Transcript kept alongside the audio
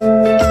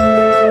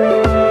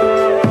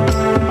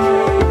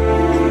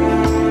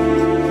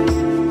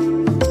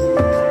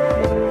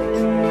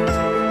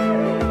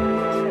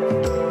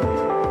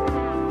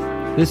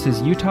This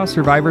is Utah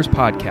Survivors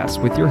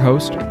Podcast with your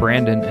host,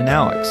 Brandon and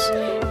Alex.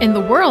 In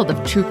the world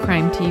of true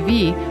crime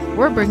TV,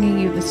 we're bringing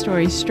you the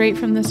stories straight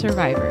from the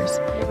survivors.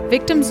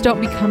 Victims don't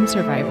become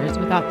survivors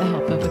without the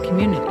help of a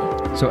community.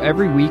 So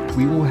every week,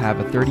 we will have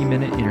a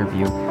 30-minute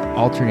interview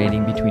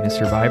alternating between a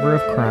survivor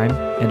of crime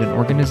and an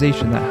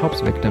organization that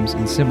helps victims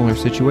in similar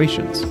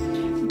situations.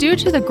 Due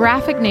to the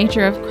graphic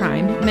nature of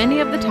crime, many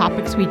of the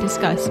topics we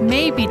discuss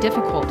may be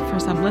difficult for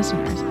some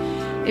listeners.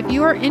 If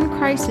you are in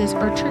crisis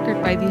or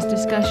triggered by these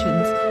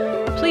discussions,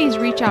 please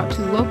reach out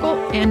to local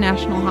and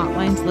national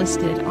hotlines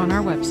listed on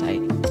our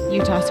website,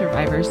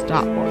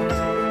 utahsurvivors.org.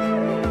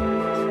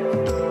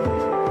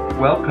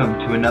 Welcome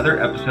to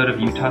another episode of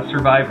Utah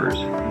Survivors.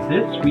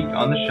 This week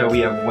on the show,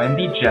 we have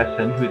Wendy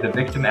Jessen, who's a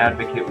victim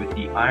advocate with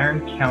the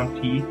Iron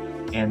County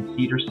and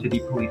Cedar City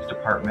Police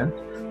Departments.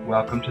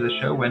 Welcome to the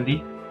show,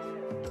 Wendy.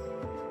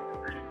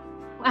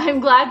 I'm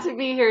glad to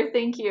be here.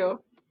 Thank you.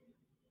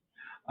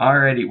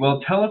 Alrighty.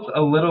 Well, tell us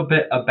a little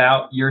bit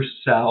about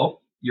yourself,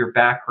 your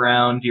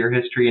background, your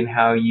history, and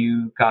how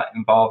you got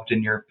involved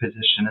in your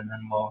position, and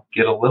then we'll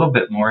get a little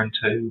bit more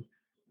into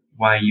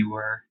why you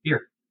are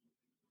here.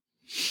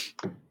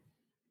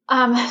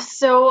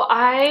 So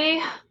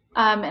I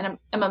am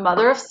a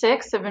mother of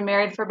 6. I've been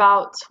married for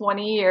about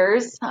 20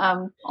 years,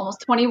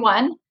 almost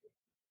 21.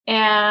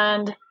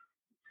 And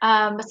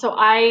so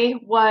I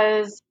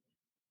was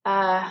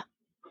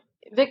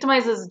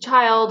victimized as a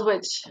child,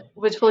 which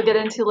we'll get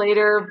into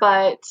later,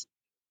 but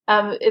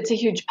it's a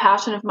huge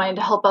passion of mine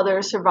to help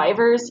other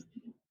survivors,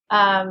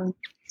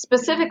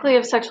 specifically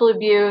of sexual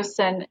abuse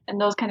and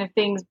those kind of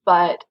things.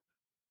 But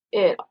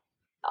it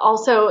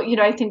also,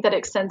 I think that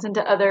extends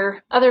into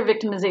other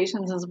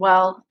victimizations as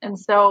well. And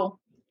so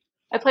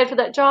I applied for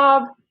that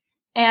job,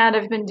 and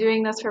I've been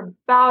doing this for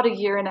about a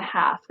year and a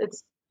half.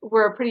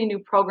 We're a pretty new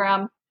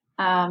program.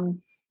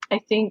 I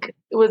think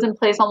it was in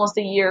place almost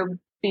a year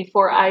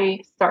before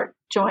I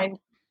joined.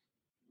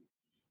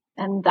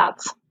 And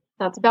that's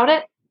about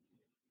it.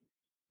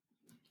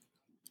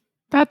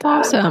 That's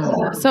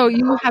awesome. So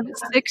you have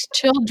 6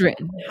 children.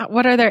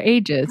 What are their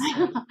ages?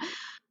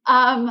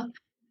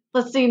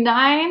 Let's see,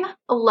 9,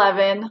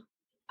 11,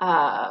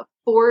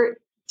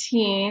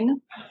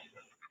 14,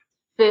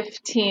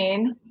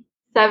 15,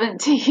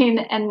 17,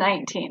 and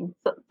 19.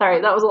 So,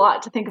 sorry, that was a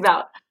lot to think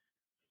about.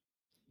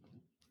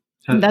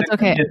 So that's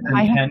okay. Kids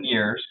in 10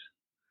 years.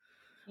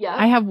 Yeah.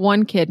 I have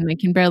 1 kid and I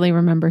can barely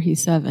remember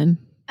he's 7.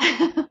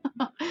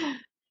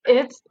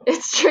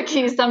 It's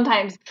tricky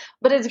sometimes,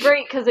 but it's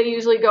great because they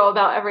usually go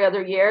about every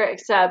other year,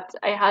 except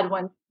I had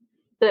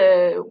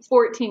the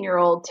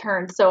 14-year-old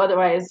turned. So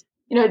otherwise,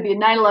 it'd be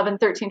 9, 11,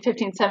 13,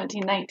 15,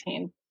 17,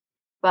 19.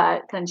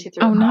 But then she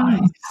threw. Oh,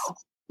 nice.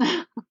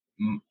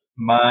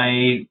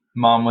 My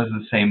mom was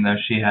the same, though.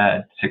 She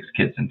had 6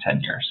 kids in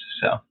 10 years.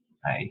 So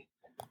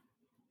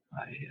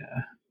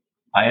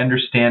I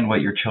understand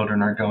what your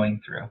children are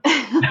going through.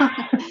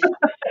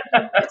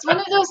 It's one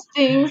of those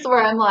things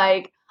where I'm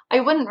like, I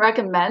wouldn't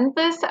recommend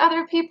this to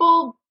other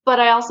people, but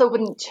I also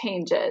wouldn't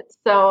change it.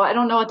 So I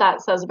don't know what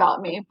that says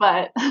about me,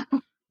 but.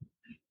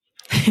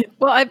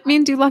 Well, it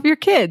means you love your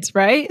kids,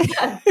 right?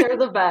 Yeah, they're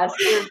the best.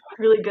 They're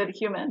really good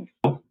humans.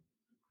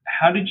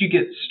 How did you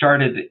get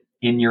started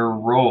in your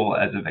role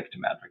as a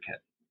victim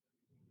advocate?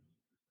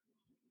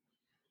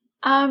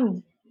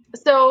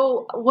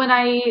 So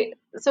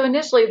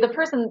initially, the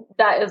person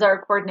that is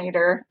our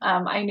coordinator,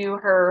 I knew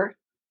her.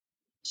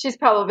 She's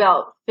probably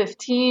about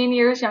 15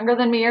 years younger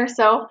than me or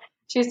so.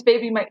 She used to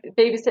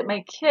babysit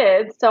my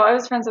kids. So I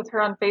was friends with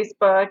her on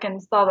Facebook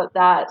and saw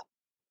that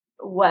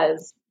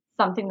was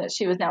something that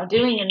she was now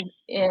doing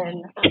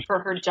for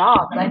her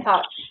job. And I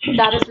thought,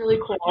 that is really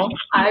cool.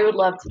 I would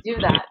love to do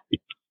that.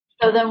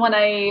 So then when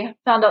I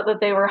found out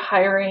that they were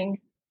hiring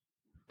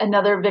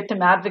another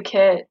victim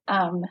advocate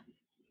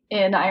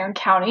in Iron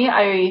County,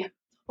 I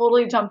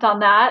totally jumped on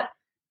that.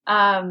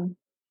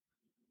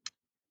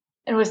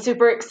 And was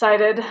super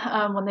excited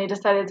when they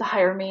decided to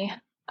hire me.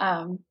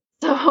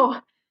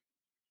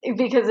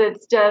 Because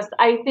it's just,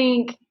 I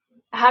think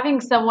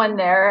having someone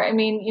there,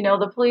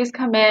 the police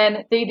come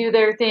in, they do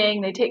their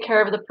thing, they take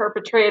care of the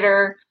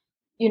perpetrator,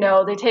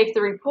 they take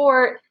the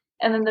report,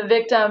 and then the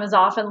victim is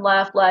often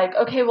left like,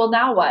 okay, well,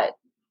 now what?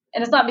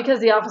 And it's not because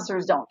the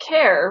officers don't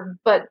care,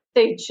 but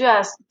they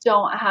just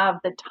don't have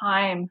the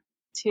time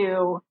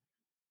to,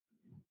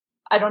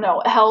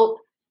 help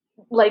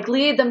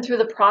lead them through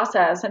the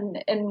process. And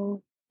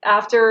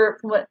after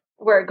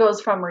where it goes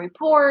from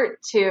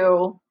report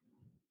to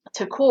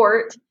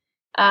court,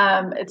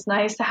 it's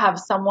nice to have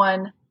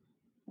someone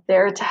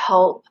there to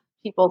help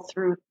people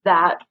through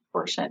that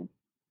portion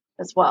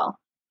as well.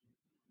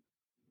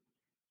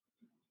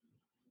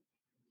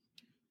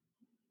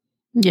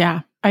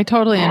 Yeah, I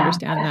totally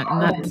understand that.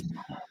 And that's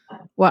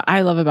what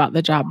I love about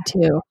the job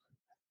too.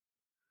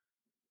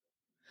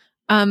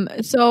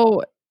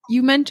 So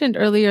you mentioned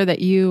earlier that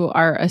you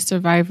are a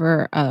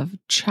survivor of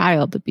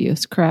child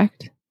abuse,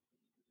 correct?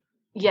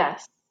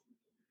 Yes.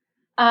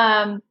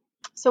 So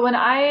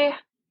I'm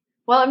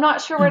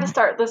not sure where to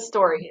start this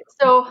story.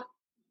 So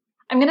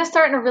I'm going to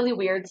start in a really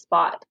weird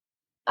spot.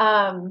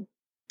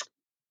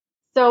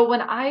 So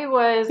when I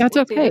was, That's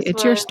let's see, okay. this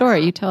It's your was,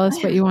 story. You tell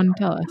us what you want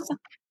to tell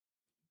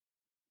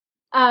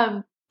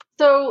us.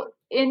 So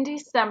in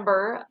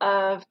December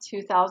of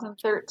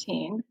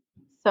 2013,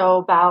 so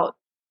about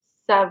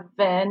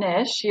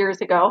 7-ish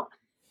years ago,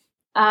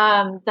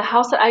 the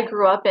house that I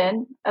grew up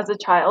in as a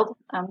child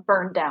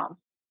burned down.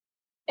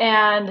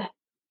 And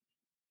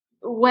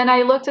when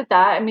I looked at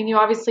that, I mean, you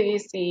obviously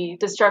see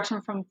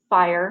destruction from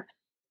fire,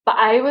 but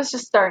I was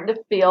just starting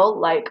to feel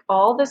like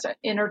all this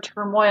inner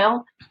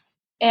turmoil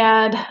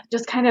and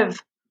just kind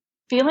of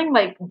feeling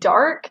like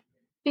dark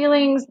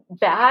feelings,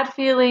 bad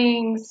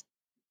feelings,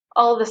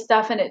 all this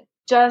stuff. And it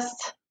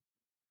just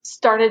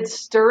started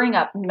stirring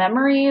up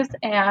memories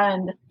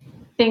and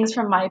things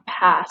from my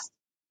past.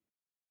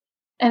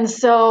 And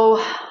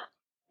so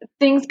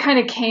things kind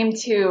of came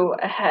to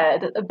a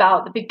head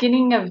about the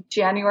beginning of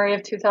January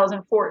of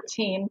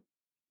 2014.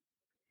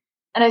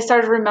 And I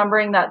started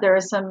remembering that there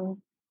were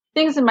some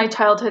things in my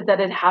childhood that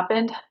had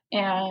happened.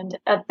 And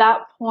at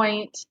that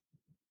point,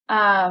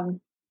 well,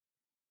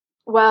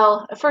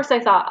 at first I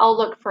thought I'll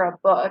look for a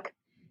book.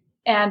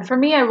 And for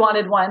me, I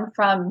wanted one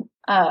from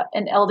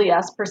an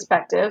LDS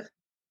perspective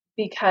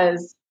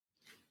because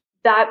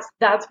that's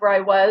where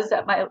I was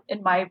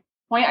in my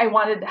point. I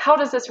wanted, how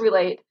does this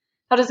relate?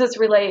 How does this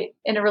relate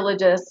in a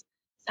religious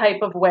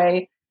type of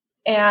way?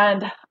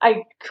 And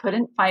I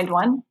couldn't find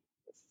one.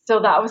 So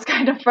that was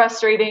kind of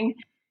frustrating.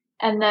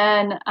 And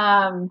then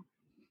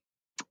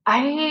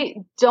I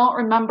don't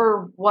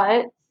remember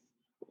what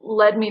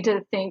led me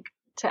to think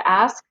to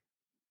ask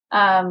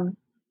my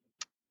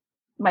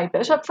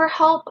bishop for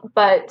help,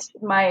 but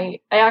I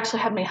actually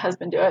had my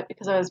husband do it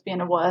because I was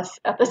being a wuss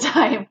at the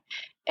time.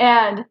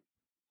 And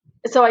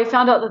so I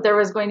found out that there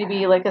was going to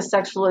be like a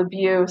sexual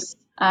abuse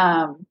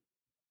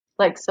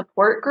like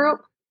support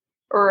group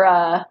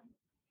or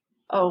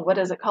what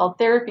is it called?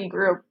 Therapy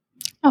group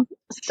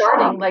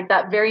starting like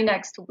that very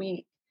next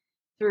week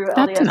through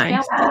That's LDS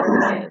nice.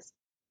 Family Services.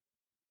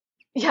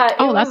 Yeah,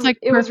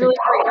 it was really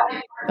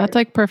great. That's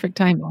like perfect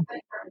timing.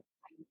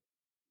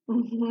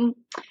 Mm-hmm.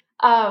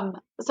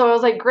 So I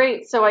was like,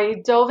 great. So I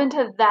dove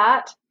into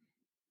that,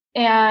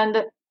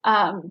 and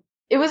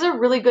it was a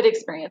really good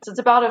experience. It's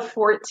about a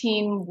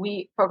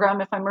 14-week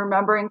program, if I'm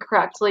remembering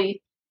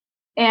correctly,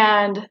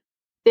 and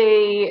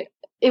it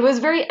was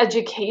very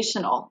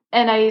educational,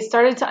 and I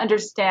started to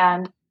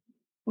understand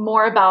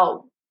more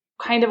about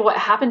kind of what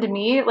happened to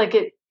me. Like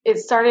it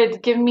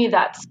started giving me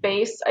that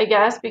space, I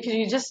guess, because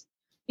you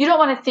don't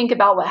want to think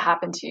about what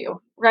happened to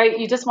you, right?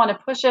 You just want to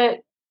push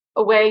it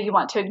away. You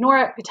want to ignore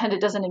it, pretend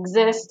it doesn't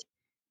exist.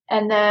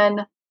 And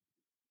then,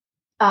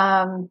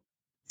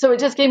 so it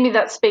just gave me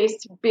that space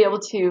to be able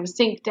to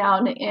sink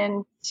down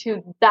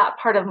into that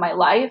part of my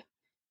life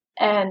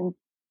and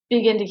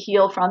begin to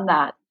heal from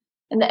that.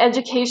 And the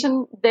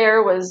education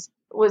there was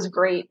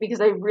great because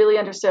I really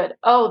understood,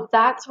 oh,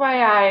 that's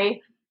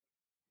why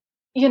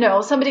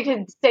somebody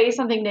could say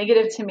something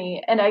negative to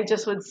me and I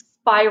just would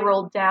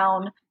spiral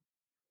down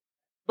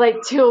like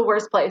to a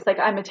worse place. Like,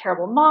 I'm a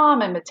terrible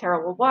mom. I'm a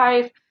terrible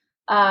wife.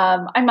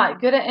 I'm not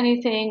good at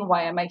anything.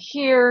 Why am I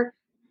here?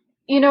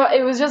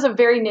 It was just a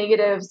very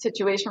negative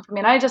situation for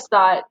me. And I just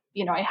thought,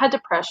 I had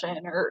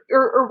depression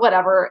or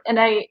whatever. And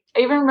I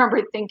even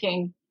remember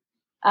thinking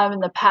in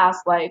the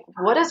past, like,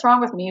 what is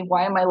wrong with me?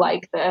 Why am I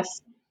like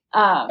this?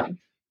 I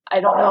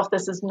don't know if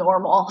this is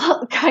normal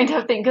kind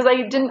of thing. Because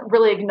I didn't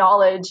really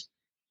acknowledge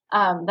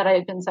that I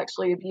had been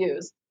sexually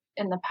abused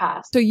in the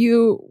past.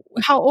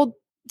 How old?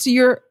 So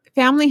your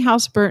family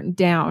house burnt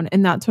down,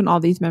 and that's when all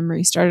these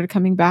memories started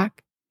coming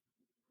back?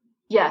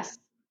 Yes.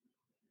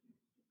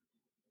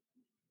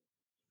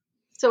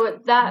 So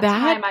at that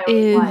time, I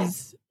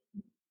was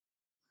like,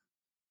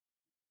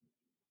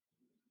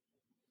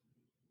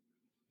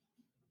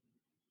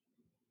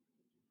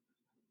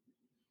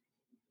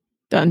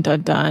 dun,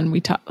 dun, dun.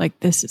 We talk like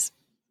this is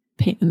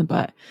pain in the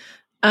butt.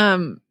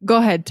 Go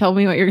ahead. Tell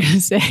me what you're going to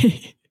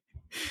say.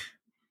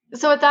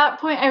 So at that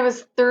point, I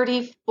was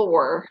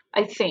 34,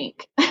 I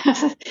think,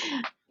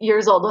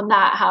 years old when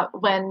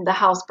the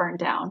house burned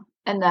down.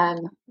 And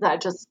then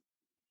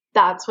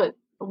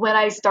when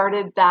I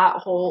started that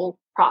whole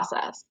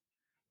process.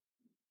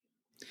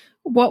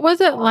 What was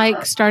it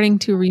like starting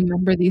to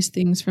remember these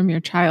things from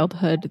your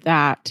childhood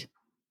that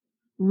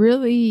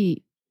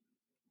really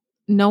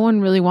no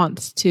one really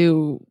wants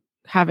to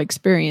have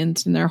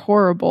experienced, and they're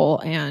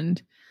horrible,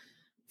 and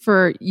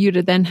for you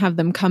to then have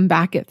them come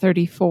back at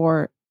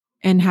 34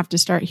 and have to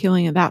start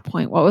healing at that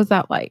point? What was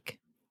that like?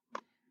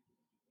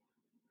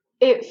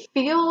 It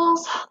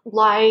feels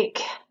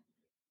like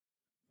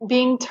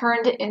being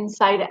turned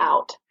inside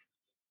out.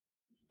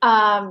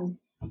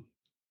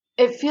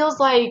 It feels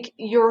like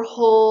your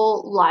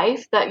whole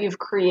life that you've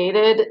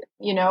created,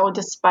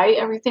 despite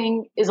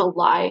everything, is a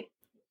lie.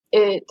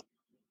 It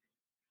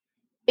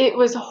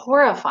was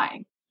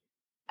horrifying.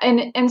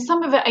 And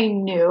some of it I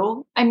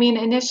knew. I mean,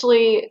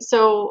 initially,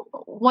 so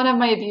one of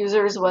my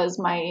abusers was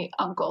my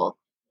uncle.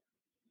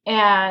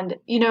 And,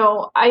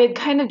 I had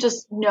kind of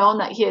just known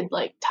that he had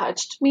like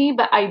touched me,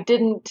 but I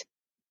didn't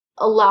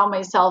allow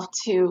myself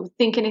to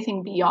think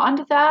anything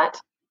beyond that.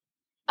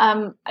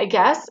 I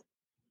guess,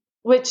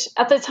 which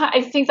at the time,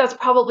 I think that's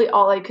probably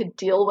all I could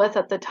deal with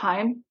at the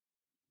time.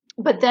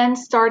 But then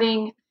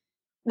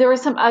there were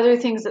some other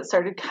things that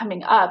started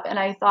coming up, and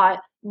I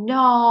thought,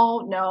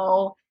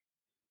 no,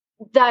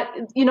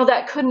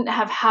 that couldn't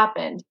have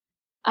happened.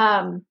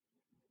 I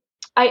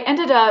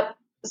ended up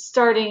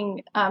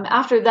starting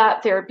after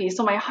that therapy.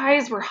 So my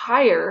highs were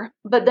higher,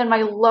 but then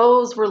my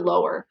lows were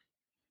lower,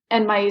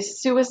 and my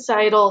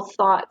suicidal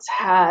thoughts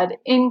had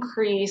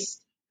increased.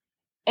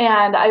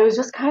 And I was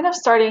just kind of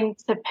starting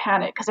to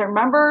panic because I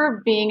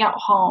remember being at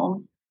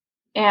home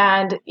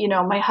and,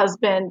 my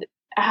husband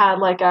had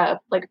like a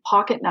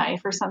pocket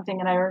knife or something.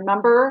 And I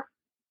remember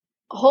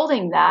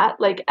holding that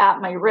like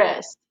at my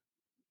wrist.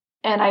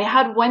 And I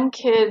had one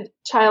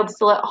child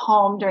still at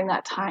home during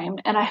that time.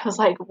 And I was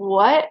like,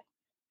 what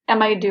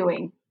am I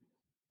doing?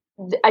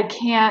 I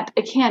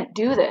can't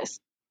do this.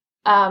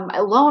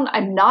 Alone,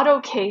 I'm not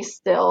okay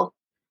still.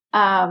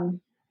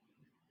 And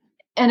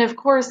of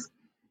course,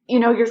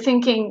 you're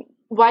thinking,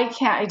 why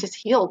can't I just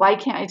heal? Why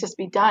can't I just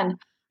be done?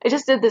 I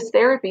just did this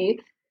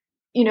therapy,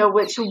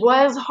 which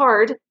was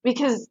hard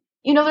because,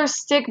 there's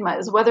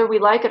stigmas, whether we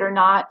like it or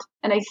not.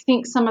 And I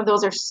think some of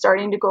those are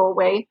starting to go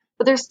away,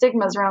 but there's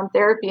stigmas around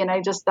therapy. And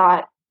I just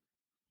thought,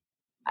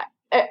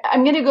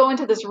 I'm going to go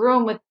into this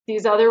room with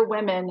these other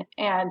women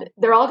and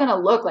they're all going to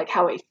look like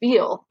how I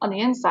feel on the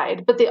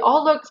inside, but they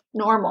all look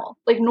normal,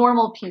 like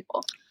normal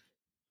people.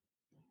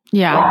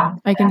 Yeah,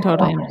 I can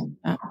totally understand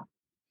that.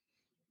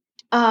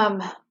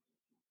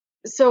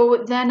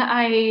 So then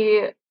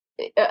a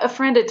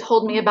friend had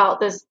told me about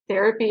this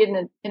therapy,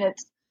 and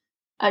it's,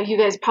 you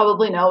guys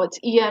probably know, it's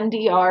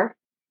EMDR.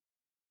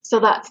 So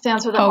that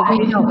stands for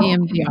we know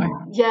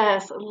EMDR.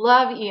 Yes,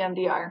 love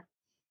EMDR.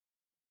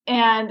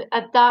 And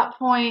at that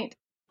point,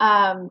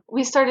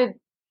 we started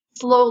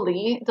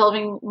slowly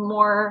delving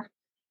more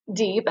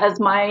deep as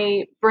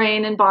my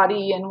brain and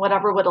body and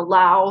whatever would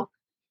allow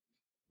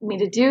me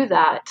to do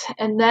that.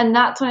 And then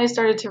that's when I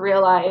started to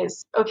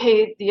realize,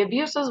 okay, the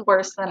abuse was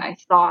worse than I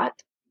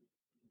thought.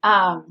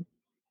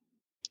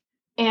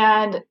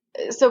 And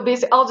so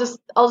basically,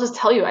 I'll just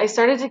tell you, I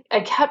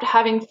kept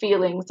having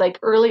feelings like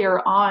earlier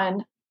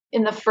on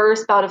in the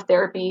first bout of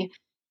therapy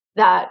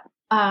that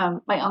my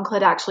uncle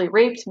had actually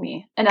raped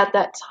me. And at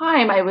that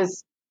time I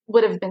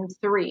would have been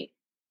 3.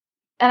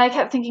 And I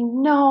kept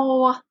thinking,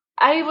 no,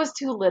 I was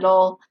too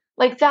little.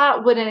 Like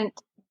that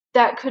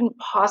couldn't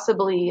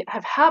possibly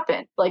have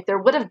happened. Like there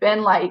would have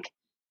been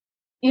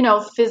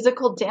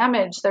physical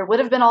damage. There would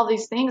have been all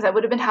these things. I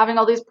would have been having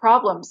all these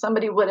problems.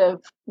 Somebody would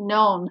have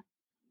known.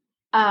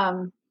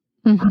 And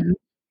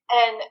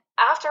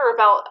after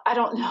about, I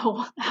don't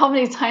know how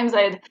many times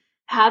I'd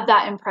had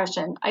that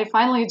impression, I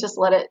finally just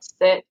let it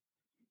sit.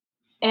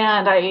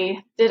 And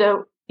I did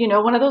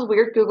one of those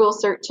weird Google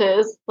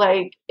searches,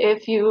 like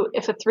if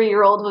a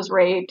 3-year-old was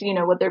raped,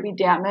 would there be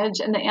damage?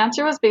 And the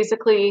answer was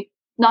basically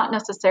not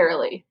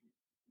necessarily.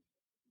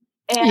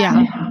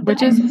 And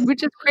which is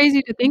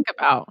crazy to think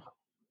about.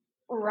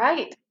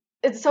 Right.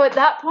 And so at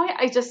that point,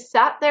 I just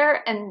sat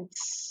there and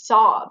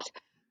sobbed,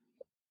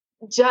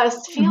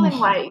 just feeling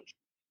like,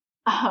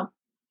 how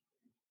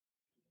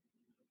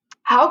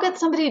could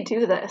somebody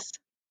do this?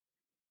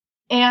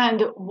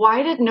 And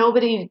why did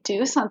nobody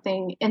do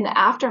something in the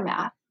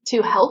aftermath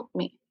to help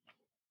me?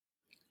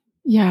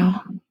 Yeah.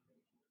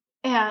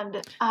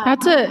 And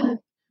that's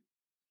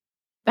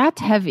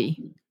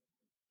heavy.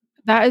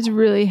 That is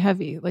really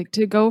heavy. Like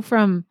to go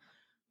from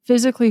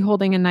physically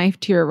holding a knife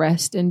to your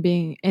wrist and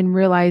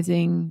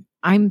realizing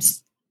I'm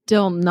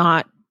still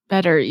not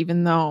better,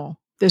 even though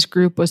this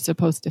group was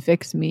supposed to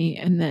fix me.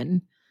 And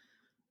then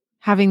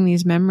having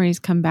these memories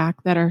come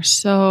back that are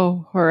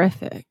so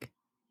horrific.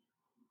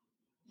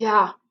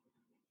 Yeah.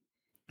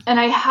 And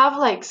I have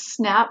like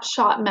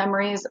snapshot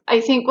memories.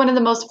 I think one of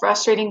the most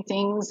frustrating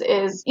things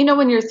is,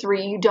 when you're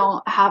 3, you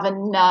don't have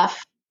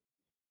enough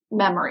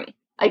memory,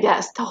 I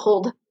guess, to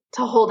hold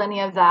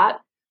any of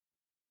that.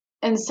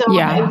 And so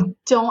I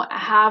don't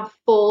have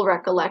full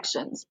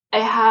recollections. I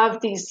have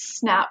these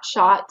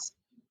snapshots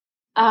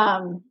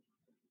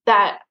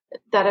that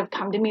have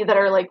come to me that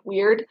are like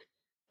weird,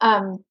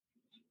 of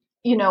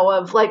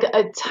like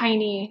a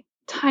tiny,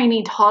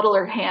 tiny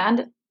toddler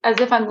hand, as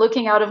if I'm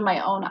looking out of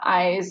my own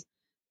eyes,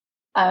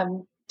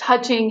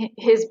 touching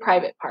his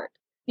private part.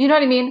 You know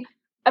what I mean?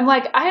 I'm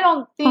like, I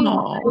don't think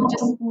I would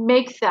just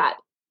make that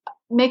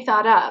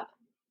up.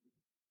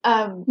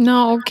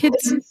 No,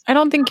 kids, I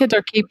don't think kids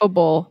are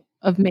capable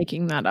of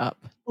making that up.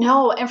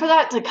 No. And for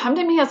that to come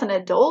to me as an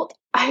adult,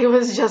 I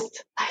was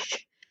just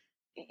like,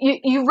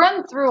 you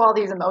run through all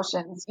these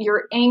emotions.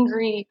 You're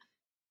angry.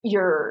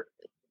 You're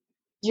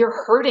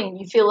hurting.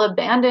 You feel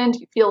abandoned.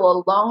 You feel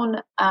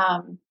alone.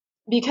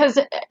 Because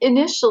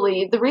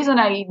initially, the reason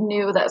I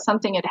knew that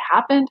something had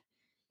happened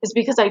is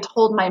because I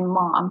told my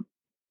mom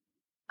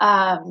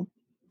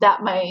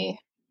that my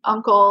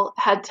uncle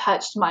had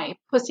touched my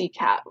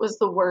pussycat, was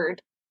the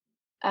word,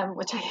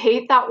 which I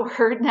hate that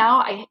word now.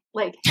 I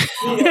like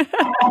hate it.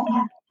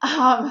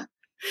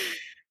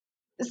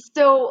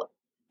 So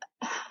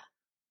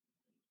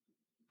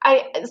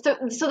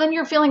So then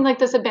you're feeling like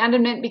this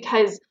abandonment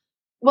because,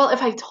 well,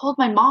 if I told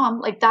my mom,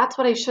 like that's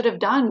what I should have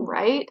done,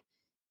 right?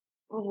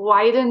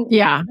 Why didn't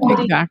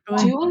anybody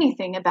do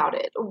anything about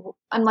it?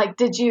 I'm like,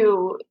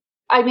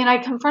 I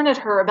confronted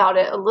her about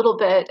it a little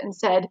bit and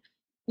said,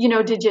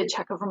 did you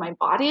check over my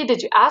body?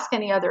 Did you ask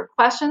any other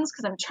questions?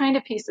 Because I'm trying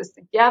to piece this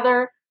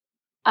together.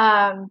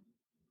 And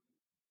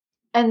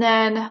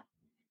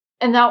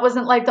that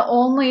wasn't like the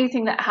only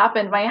thing that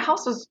happened. My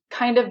house was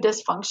kind of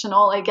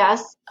dysfunctional, I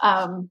guess.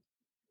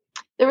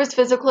 There was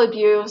physical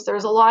abuse. There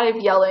was a lot of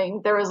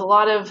yelling. There was a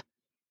lot of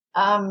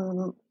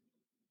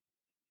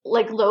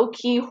like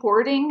low-key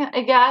hoarding,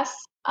 I guess.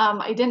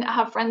 I didn't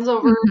have friends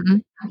over.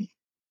 Mm-hmm.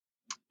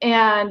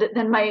 And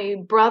then my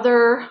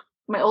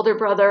older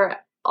brother,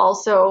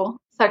 also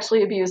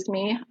sexually abused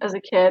me as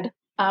a kid.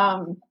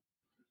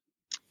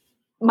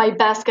 My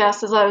best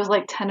guess is I was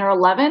like 10 or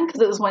 11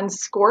 because it was when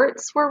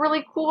skirts were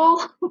really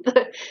cool.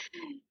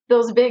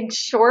 Those big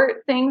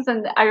short things.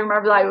 And I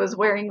remember that I was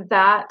wearing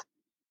that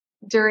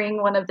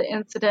during one of the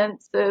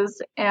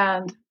incidences.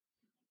 And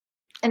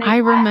I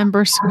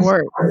remember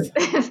skirts.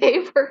 They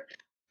were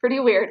pretty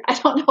weird. I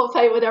don't know if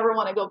I would ever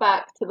want to go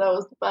back to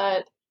those,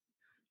 but.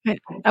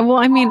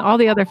 All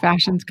the other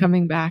fashions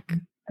coming back.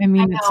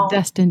 It's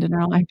destined in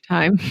our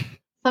lifetime.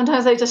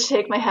 Sometimes I just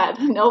shake my head.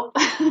 Nope,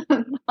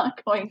 I'm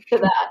not going to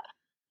that.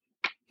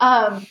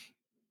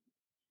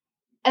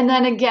 And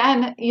then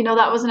again,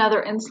 that was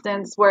another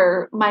instance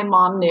where my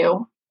mom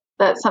knew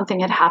that something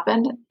had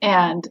happened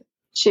and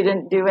she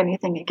didn't do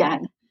anything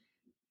again.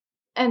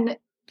 And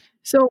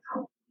so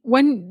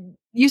when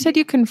you said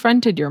you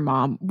confronted your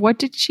mom, what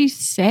did she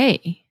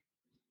say?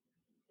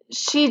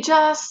 She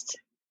just,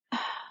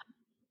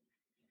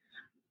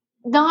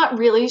 not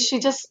really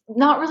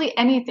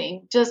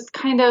anything. Just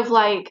kind of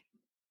like,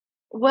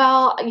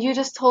 well, you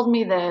just told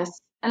me this.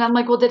 And I'm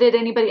like, well, did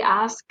anybody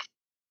ask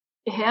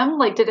him?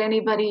 Like, did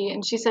anybody?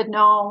 And she said,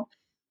 no.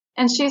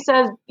 And she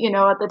said,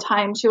 at the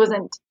time she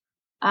wasn't,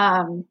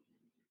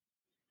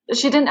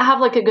 she didn't have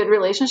like a good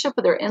relationship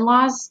with her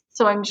in-laws.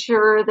 So I'm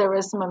sure there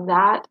was some of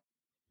that.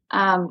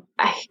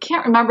 I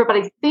can't remember, but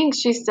I think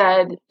she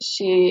said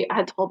she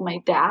had told my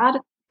dad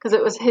because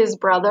it was his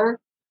brother,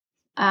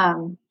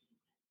 when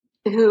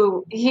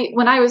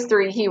I was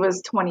 3, he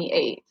was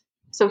 28.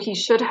 So he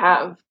should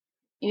have,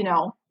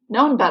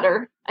 known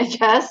better, I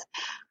guess.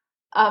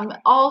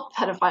 All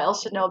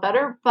pedophiles should know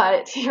better,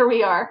 but here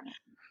we are.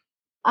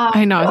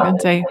 I know, I was going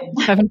to say,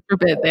 heaven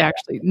forbid they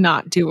actually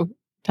not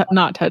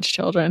touch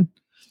children.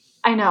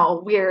 I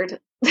know, weird.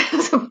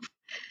 So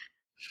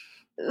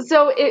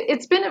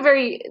it's been a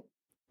very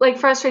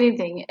frustrating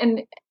thing.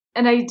 And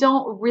I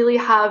don't really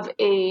have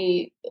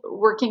a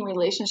working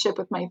relationship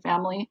with my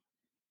family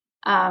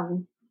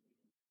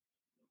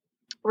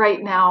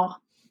right now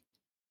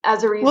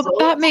as a result. Well,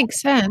 that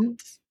makes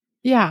sense.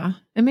 Yeah,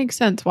 it makes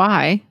sense.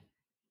 Why?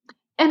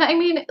 And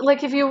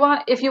if you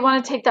want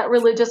to take that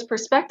religious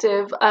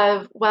perspective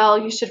of, well,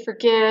 you should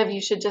forgive,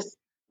 you should just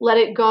let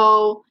it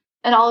go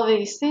and all of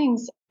these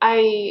things,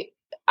 I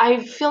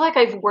feel like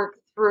I've worked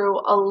through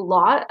a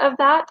lot of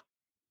that.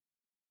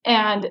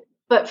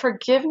 But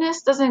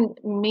forgiveness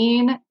doesn't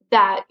mean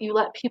that you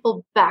let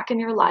people back in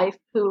your life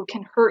who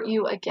can hurt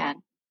you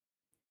again.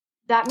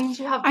 That means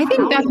you have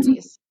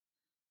boundaries.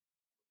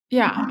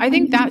 I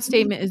think that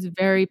statement is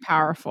very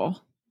powerful.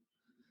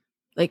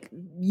 Like,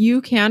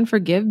 you can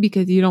forgive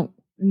because you don't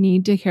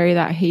need to carry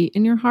that hate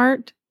in your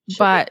heart, sure.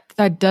 But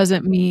that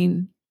doesn't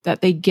mean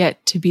that they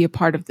get to be a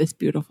part of this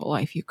beautiful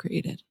life you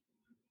created.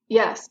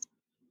 Yes.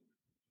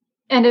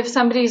 And if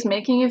somebody's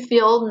making you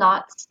feel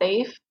not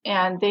safe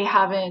and they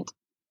haven't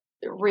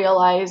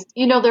realized,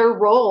 their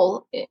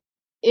role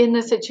in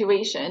the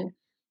situation,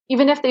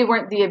 even if they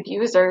weren't the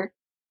abuser,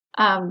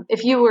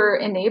 if you were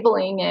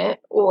enabling it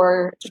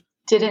or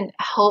didn't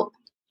help,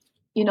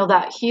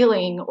 that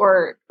healing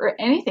or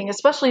anything,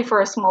 especially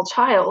for a small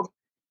child,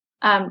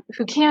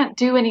 who can't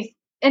do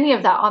any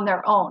of that on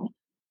their own.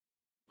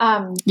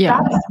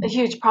 That's a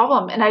huge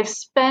problem. And I've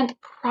spent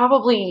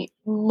probably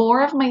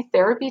more of my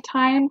therapy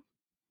time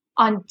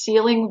on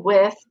dealing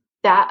with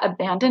that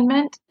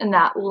abandonment and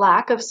that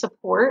lack of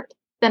support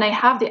than I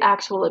have the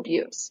actual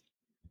abuse.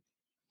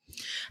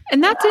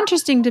 And that's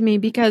interesting to me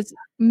because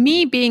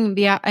me being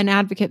an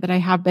advocate that I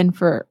have been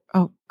for,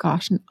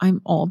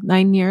 I'm old,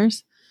 9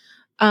 years.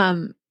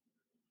 When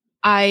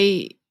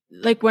I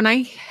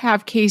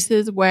have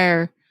cases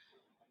where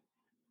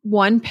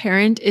one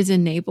parent is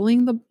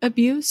enabling the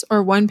abuse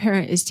or one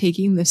parent is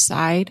taking the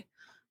side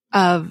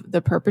of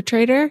the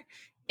perpetrator,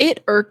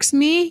 it irks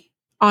me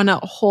on a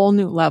whole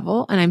new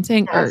level. And I'm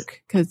saying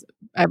irk because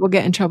I will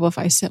get in trouble if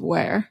I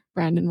swear.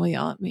 Brandon will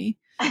yell at me.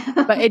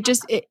 But it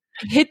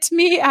hits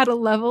me at a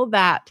level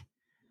that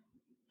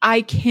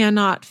I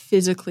cannot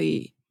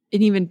physically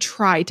and even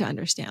try to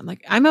understand.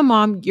 Like, I'm a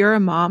mom, you're a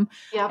mom.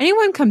 Yep.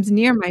 Anyone comes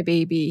near my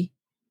baby,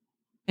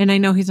 and I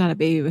know he's not a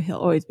baby, but he'll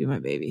always be my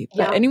baby.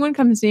 But yep. Anyone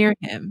comes near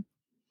him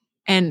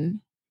and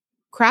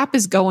crap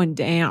is going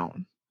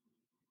down.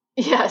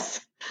 Yes.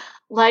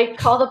 like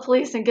call the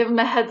police and give them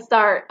a head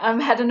start. I'm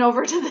heading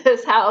over to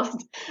this house.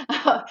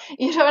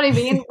 You know what I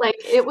mean? Like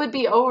it would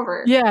be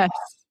over. Yes.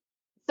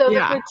 So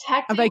Yeah. the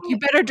protecting, I'm like, you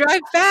better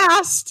drive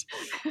fast.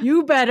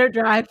 You better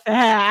drive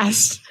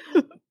fast.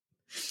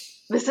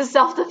 this is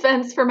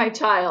self-defense for my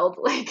child.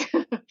 Like,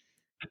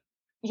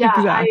 yeah,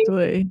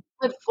 Exactly.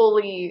 I would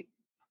fully,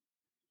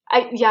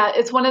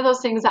 it's one of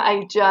those things that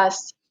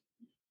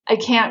I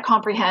can't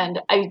comprehend.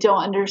 I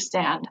don't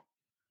understand.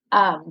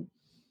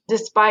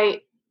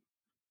 Despite,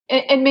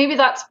 and maybe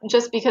that's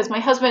just because my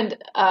husband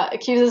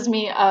accuses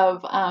me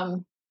of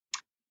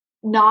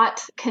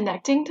not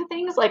connecting to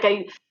things. Like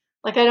I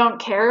don't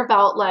care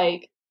about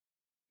like,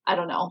 I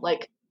don't know,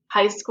 like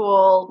high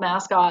school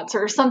mascots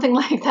or something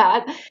like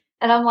that.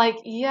 And I'm like,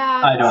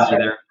 yeah, I don't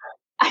either.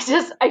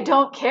 I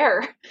don't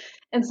care.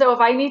 And so if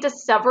I need to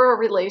sever a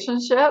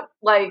relationship,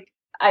 like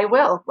I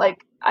will. Like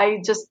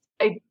I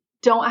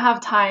don't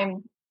have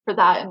time for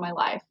that in my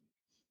life.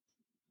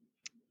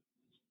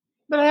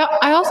 But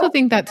I also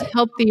think that's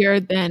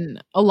healthier than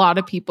a lot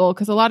of people,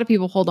 because a lot of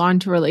people hold on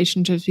to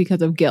relationships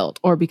because of guilt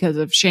or because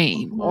of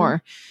shame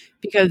or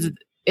because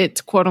it's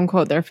quote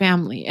unquote their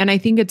family. And I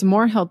think it's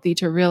more healthy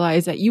to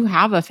realize that you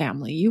have a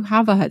family, you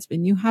have a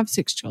husband, you have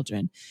 6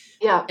 children.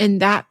 Yeah.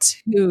 And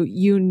that's who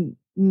you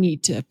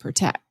need to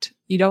protect.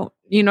 You know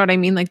what I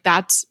mean? Like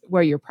that's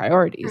where your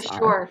priorities For are.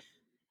 sure.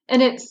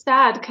 And it's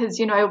sad because,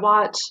 I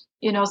watch,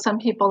 some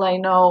people I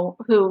know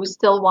who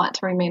still want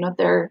to remain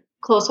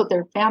close with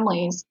their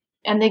families,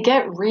 and they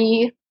get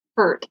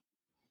hurt.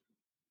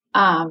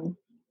 And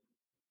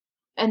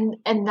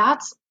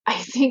that's, I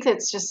think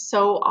it's just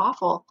so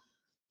awful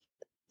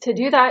to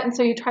do that. And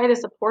so you try to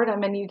support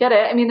them and you get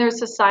it. I mean, there's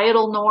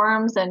societal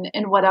norms and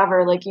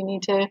whatever, like you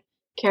need to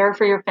care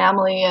for your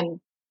family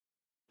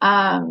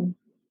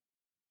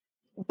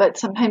but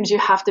sometimes you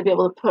have to be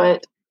able to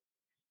put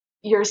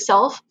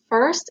yourself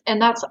first.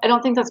 And I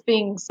don't think that's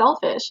being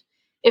selfish.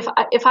 If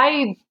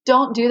I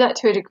don't do that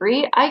to a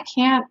degree, I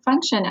can't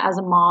function as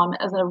a mom,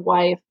 as a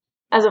wife,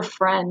 as a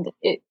friend.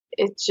 It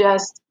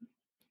just,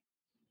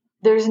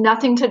 there's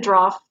nothing to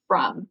draw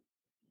from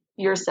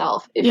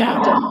yourself if you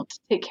don't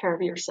take care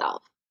of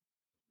yourself.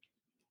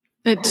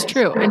 It's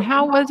true. And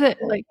how was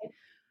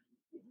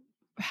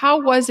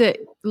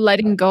it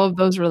letting go of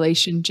those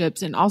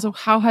relationships? And also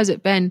how has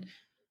it been,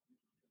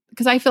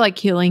 because I feel like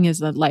healing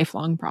is a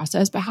lifelong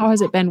process, but how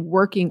has it been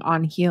working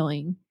on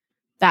healing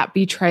that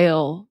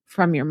betrayal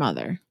from your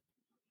mother?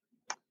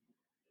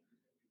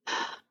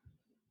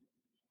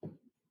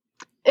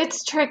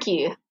 It's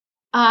tricky.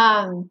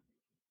 A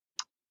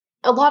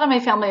lot of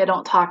my family I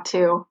don't talk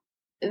to.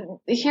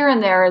 Here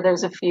and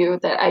there's a few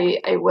that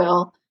I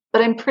will,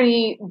 but I'm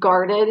pretty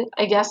guarded,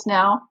 I guess,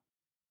 now.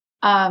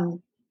 But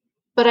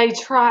I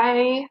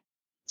try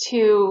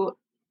to,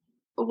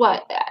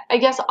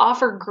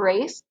 offer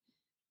grace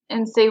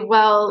and say,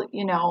 well,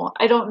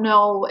 I don't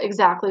know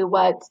exactly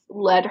what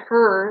led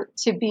her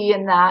to be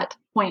in that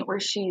point where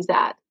she's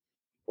at,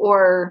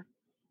 or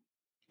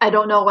I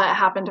don't know what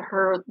happened to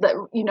her that,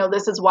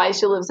 this is why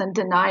she lives in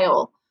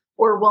denial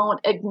or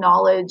won't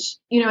acknowledge,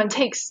 and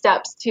take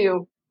steps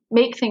to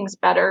make things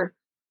better.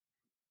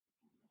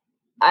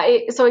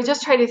 So I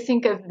just try to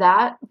think of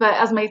that. But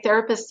as my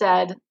therapist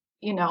said,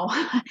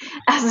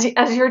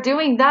 as you're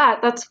doing that,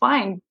 that's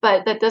fine.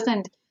 But that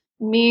doesn't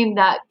mean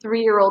that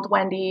 3-year-old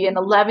Wendy and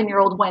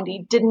 11-year-old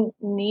Wendy didn't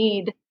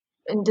need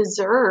and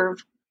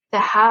deserve to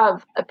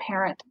have a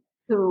parent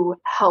who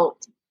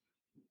helped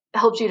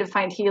you to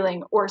find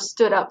healing or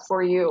stood up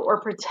for you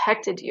or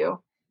protected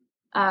you.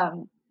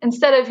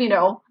 Instead of,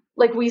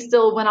 like we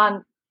still went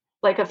on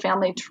like a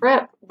family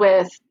trip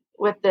with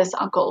this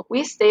uncle.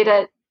 We stayed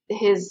at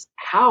his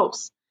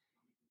house,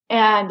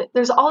 and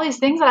there's all these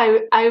things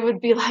that I would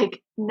be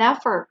like,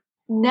 never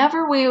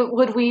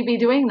would we be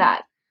doing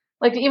that.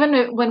 Like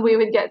even when we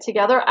would get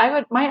together,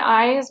 my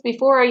eyes,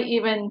 before I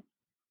even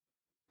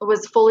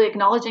was fully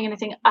acknowledging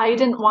anything, I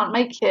didn't want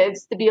my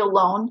kids to be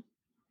alone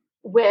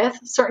with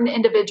certain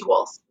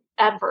individuals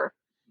ever.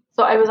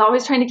 So I was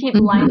always trying to keep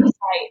line of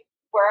sight.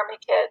 Where are my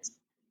kids?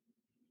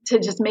 To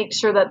just make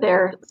sure that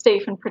they're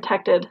safe and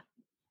protected.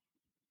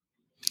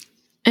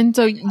 And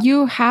so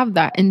you have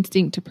that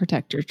instinct to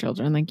protect your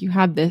children. Like you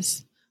have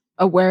this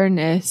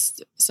awareness,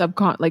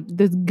 like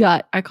this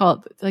gut. I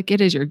call it like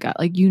it is your gut.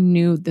 Like you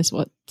knew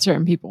what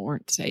certain people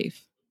weren't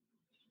safe.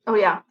 Oh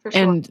yeah, for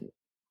sure. And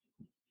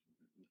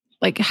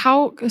like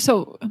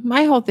so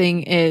my whole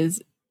thing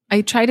is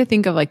I try to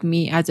think of like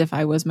me as if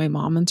I was my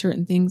mom in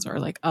certain things, or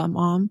like a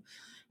mom.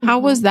 How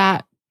was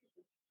that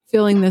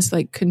feeling this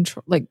like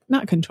control, like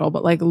not control,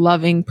 but like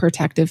loving,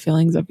 protective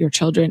feelings of your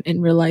children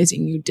and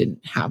realizing you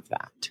didn't have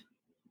that?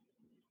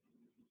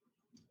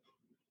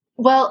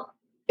 Well,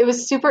 it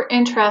was super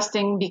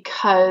interesting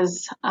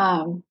because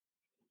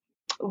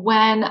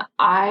when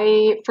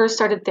I first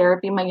started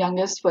therapy, my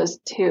youngest was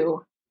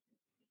 2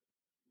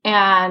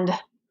 and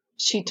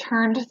she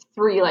turned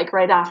 3 like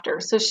right after.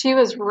 So she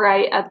was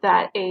right at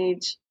that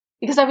age,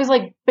 because I was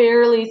like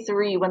barely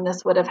 3 when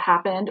this would have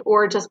happened,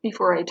 or just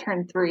before I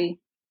turned 3.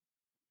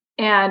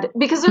 And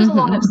because there's a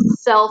lot of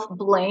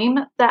self-blame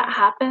that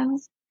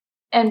happens,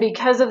 and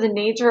because of the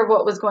nature of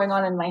what was going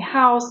on in my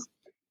house,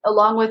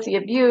 along with the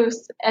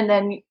abuse, and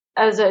then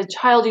as a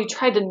child, you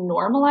try to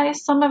normalize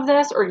some of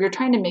this, or you're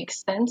trying to make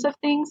sense of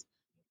things.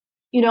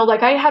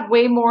 Like I had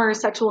way more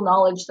sexual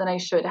knowledge than I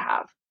should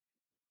have.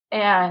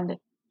 And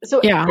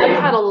so I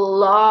had a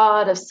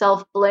lot of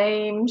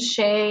self-blame,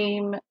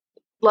 shame,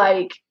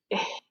 like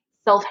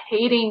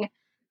self-hating,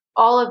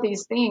 all of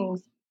these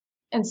things.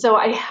 And so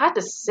I had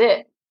to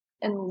sit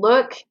and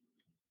look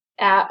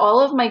at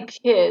all of my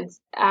kids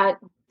at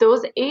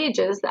those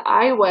ages that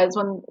I was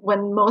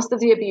when most of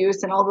the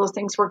abuse and all those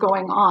things were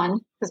going on,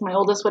 because my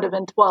oldest would have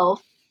been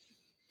 12.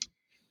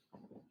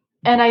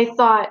 And I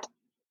thought,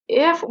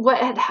 if what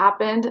had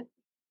happened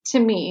to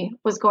me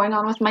was going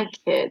on with my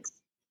kids,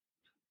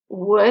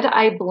 would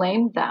I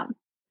blame them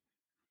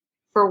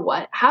for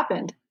what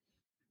happened?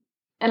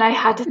 And I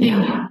had to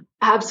think,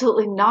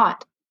 absolutely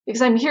not.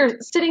 Because I'm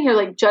sitting here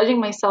like judging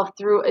myself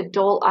through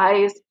adult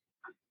eyes,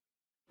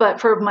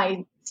 but for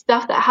my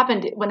stuff that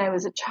happened when I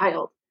was a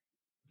child.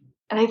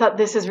 And I thought,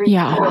 this is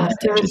ridiculous.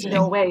 There was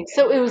no way.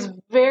 So it was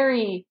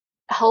very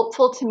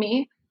helpful to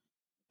me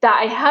that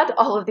I had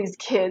all of these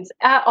kids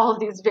at all of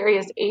these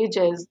various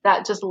ages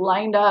that just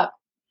lined up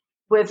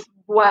with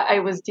what I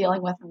was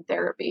dealing with in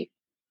therapy.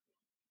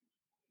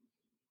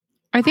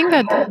 I think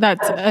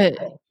that's a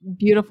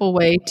beautiful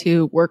way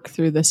to work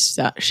through this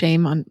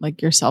shame on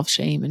like your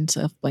self-shame and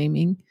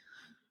self-blaming.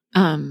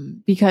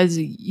 Because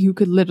you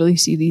could literally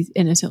see these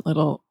innocent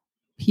little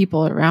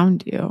people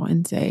around you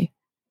and say,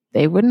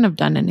 they wouldn't have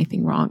done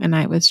anything wrong. And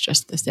I was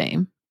just the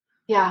same.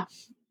 Yeah.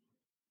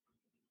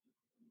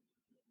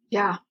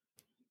 Yeah.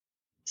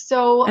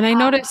 So, and I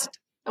noticed,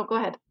 oh, go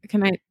ahead.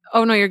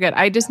 Oh no, you're good.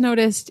 I just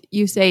noticed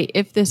you say,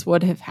 if this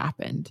would have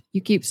happened,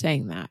 you keep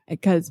saying that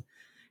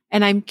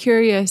and I'm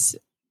curious,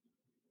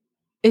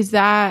 is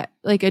that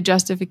like a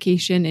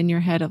justification in your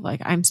head of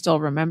like, I'm still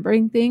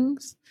remembering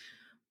things,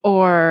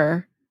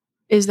 or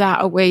is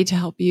that a way to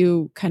help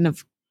you kind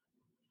of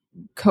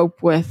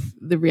cope with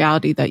the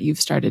reality that you've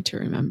started to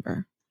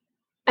remember?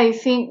 I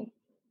think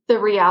the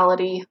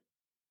reality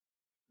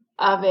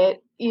of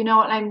it,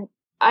 and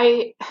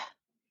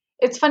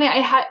it's funny.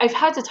 I've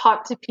had to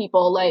talk to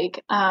people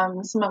like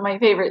some of my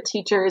favorite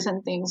teachers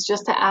and things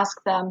just to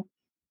ask them,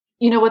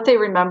 what they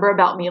remember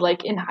about me,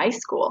 like in high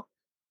school,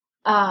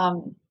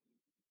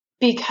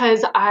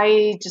 because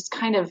I just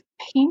kind of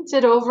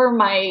painted over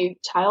my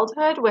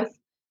childhood with,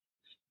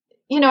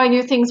 I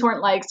knew things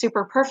weren't like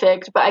super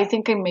perfect, but I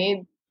think I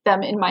made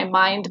them in my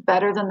mind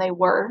better than they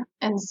were.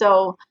 And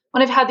so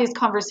when I've had these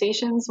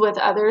conversations with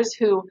others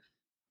who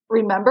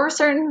remember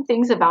certain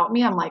things about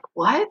me, I'm like,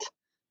 what?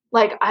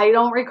 Like, I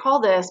don't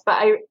recall this, but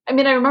I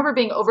remember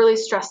being overly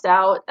stressed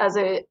out as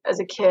a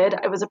kid.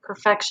 I was a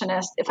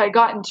perfectionist. If I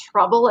got in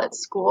trouble at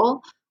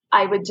school,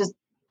 I would just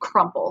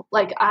crumple.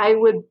 Like I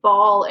would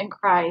bawl and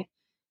cry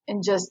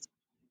and just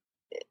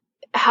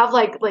have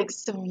like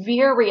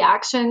severe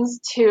reactions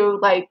to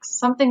like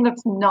something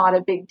that's not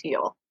a big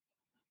deal.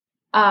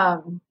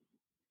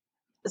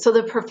 So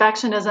the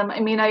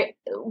perfectionism,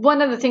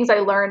 one of the things I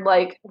learned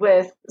like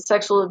with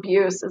sexual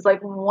abuse is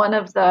like one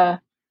of the,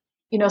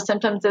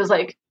 symptoms is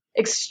like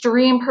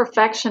extreme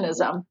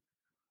perfectionism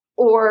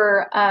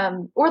or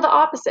the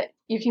opposite.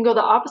 You can go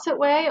the opposite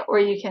way or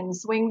you can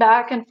swing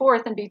back and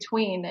forth in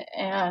between.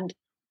 And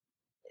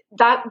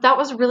that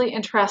was really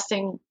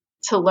interesting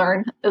to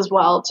learn as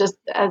well, just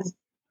as,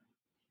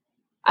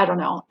 I don't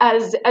know,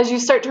 as you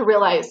start to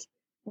realize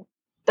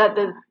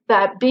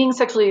that being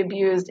sexually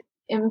abused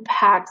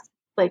impacts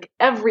like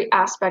every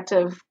aspect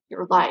of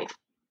your life,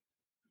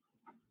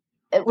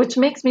 which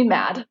makes me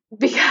mad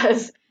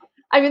because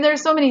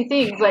there's so many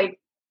things, like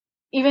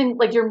even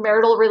like your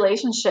marital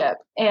relationship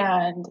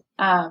and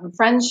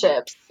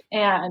friendships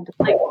and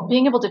like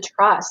being able to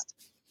trust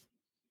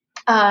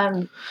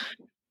and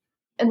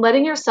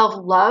letting yourself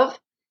love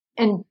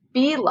and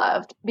be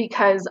loved,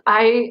 because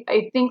I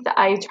think that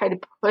I try to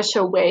push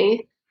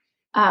away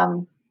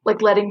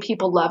like letting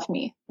people love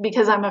me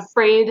because I'm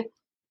afraid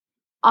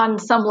on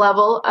some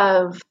level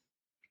of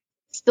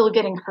still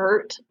getting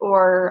hurt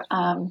or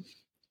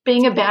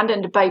being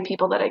abandoned by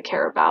people that I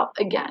care about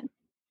again.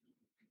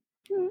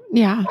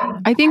 Yeah,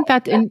 I think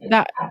that in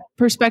that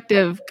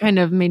perspective kind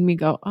of made me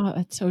go, oh,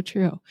 that's so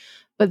true.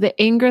 But the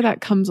anger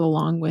that comes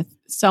along with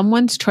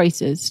someone's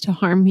choices to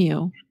harm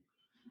you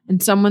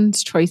and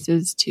someone's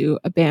choices to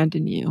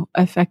abandon you,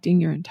 affecting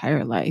your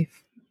entire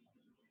life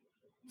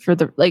for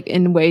the like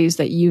in ways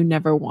that you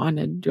never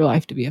wanted your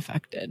life to be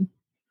affected.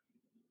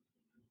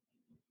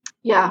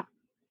 Yeah,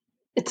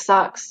 it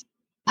sucks.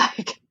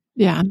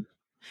 Yeah,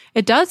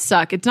 it does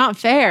suck. It's not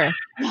fair,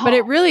 but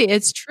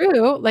it's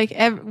true. Like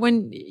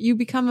when you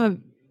become a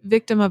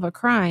victim of a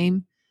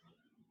crime,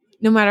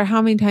 no matter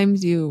how many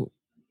times you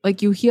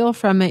heal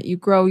from it, you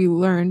grow, you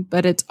learn,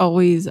 but it's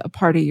always a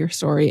part of your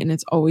story and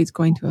it's always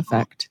going to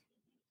affect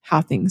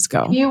how things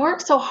go. You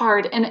work so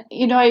hard. And,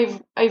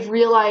 I've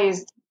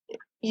realized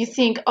you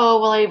think,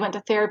 oh, well, I went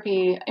to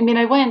therapy.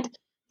 I went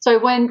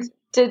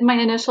did my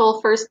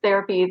initial first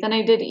therapy. Then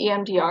I did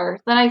EMDR.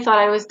 Then I thought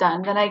I was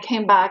done. Then I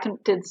came back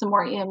and did some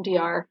more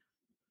EMDR.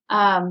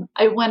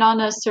 I went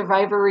on a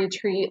survivor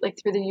retreat, like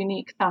through the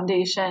Unique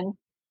Foundation.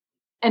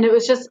 And it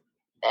was just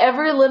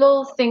every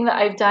little thing that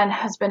I've done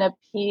has been a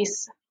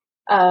piece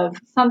of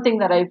something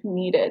that I've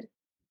needed.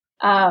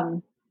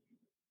 And,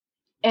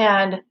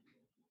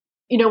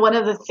 one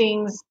of the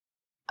things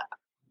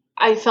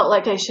I felt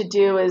like I should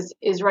do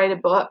is write a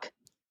book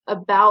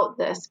about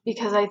this,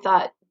 because I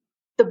thought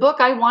the book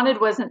I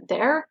wanted wasn't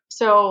there.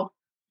 So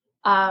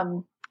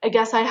I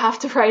guess I have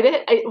to write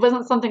it. It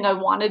wasn't something I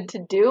wanted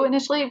to do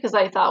initially, because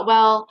I thought,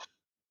 well,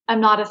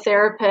 I'm not a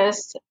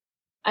therapist.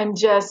 I'm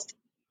just,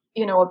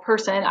 a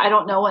person. I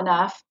don't know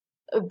enough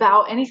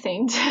about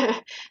anything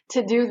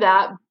to do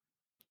that.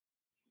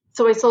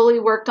 So I slowly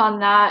worked on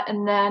that.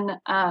 And then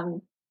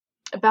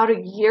about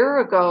a year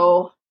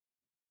ago,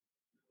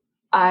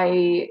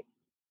 I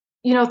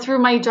through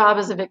my job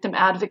as a victim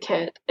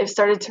advocate, I've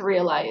started to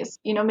realize,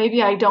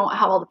 maybe I don't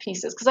have all the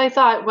pieces, because I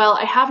thought, well,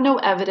 I have no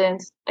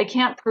evidence. I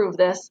can't prove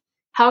this.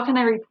 How can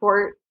I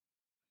report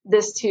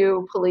this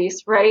to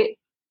police, right?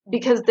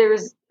 Because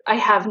I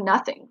have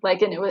nothing.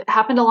 And it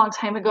happened a long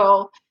time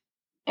ago,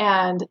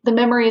 and the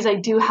memories I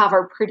do have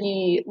are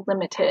pretty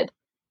limited.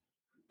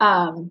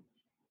 And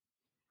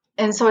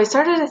so I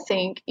started to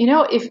think,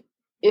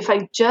 if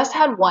I just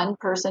had one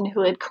person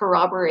who would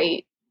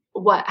corroborate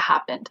what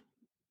happened.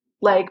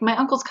 Like, my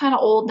uncle's kind of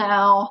old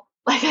now.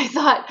 I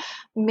thought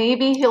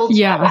maybe he'll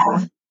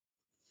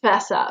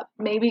fess up,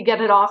 maybe get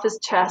it off his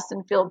chest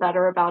and feel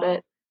better about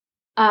it.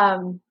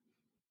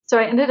 So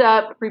I ended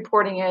up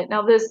reporting it.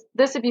 Now,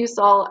 this abuse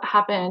all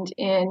happened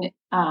in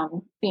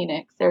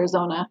Phoenix,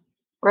 Arizona,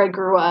 where I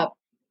grew up.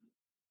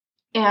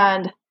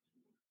 And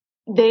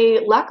they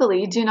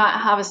luckily do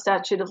not have a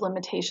statute of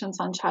limitations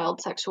on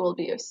child sexual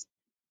abuse.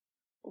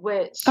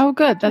 Which oh,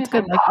 good. That's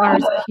good. Like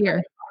ours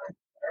here.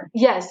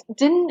 Yes.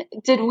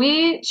 Did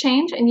we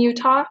change in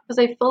Utah? Because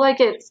I feel like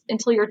it's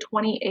until you're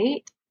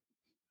 28.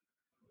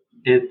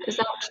 It's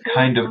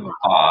kind of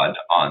odd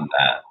on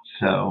that.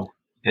 So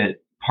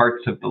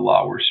parts of the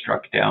law were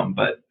struck down,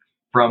 but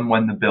from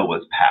when the bill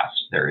was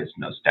passed, there is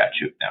no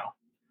statute now.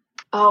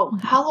 Oh,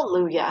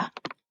 hallelujah.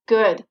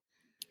 Good.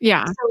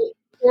 Yeah. So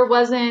there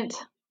wasn't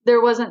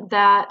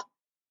that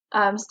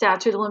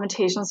statute of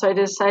limitations, so I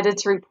decided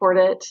to report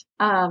it.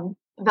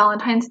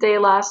 Valentine's Day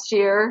last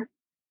year,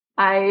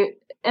 I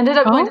ended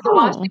up going to the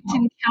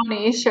Washington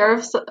County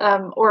Sheriff's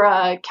or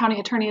a county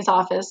attorney's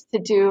office to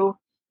do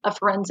a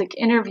forensic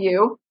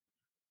interview,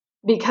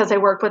 because I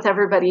work with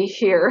everybody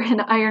here in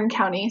Iron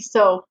County.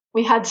 So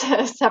we had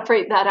to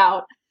separate that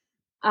out,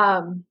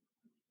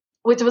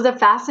 which was a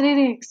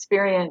fascinating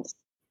experience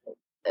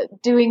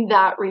doing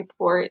that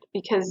report,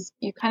 because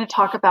you kind of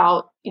talk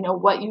about,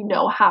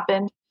 what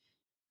happened.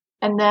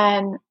 And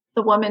then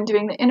the woman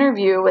doing the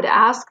interview would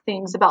ask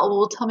things about,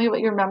 well, tell me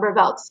what you remember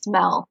about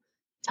smell.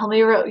 Tell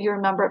me what you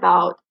remember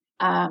about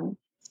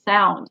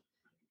sound,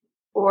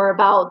 or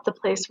about the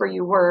place where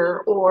you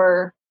were,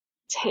 or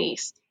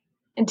taste.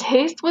 And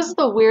taste was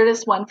the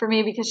weirdest one for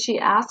me, because she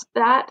asked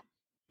that,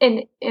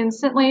 and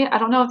instantly, I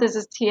don't know if this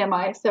is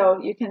TMI,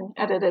 so you can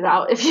edit it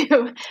out if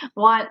you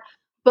want,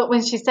 but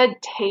when she said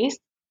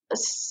taste,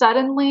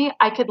 suddenly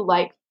I could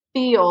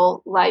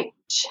feel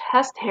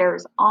chest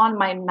hairs on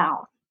my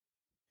mouth.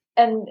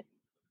 And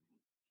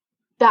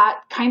that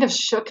kind of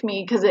shook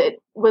me, because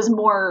it was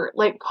more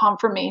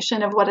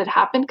confirmation of what had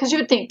happened. Because you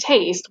would think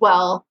taste,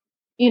 well,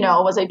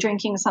 was I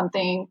drinking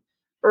something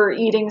or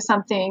eating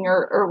something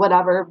or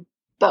whatever?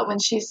 But when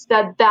she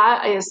said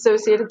that, I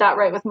associated that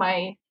right with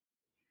my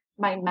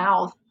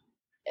mouth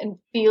and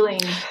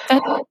feeling.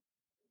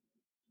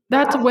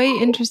 That's way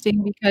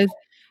interesting, because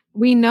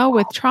we know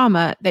with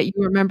trauma that you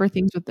remember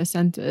things with the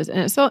senses. And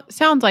it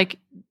sounds like,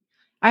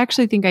 I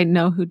actually think I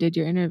know who did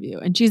your interview,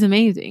 and she's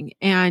amazing.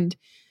 And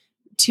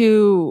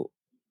to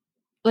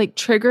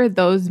trigger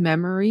those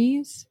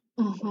memories,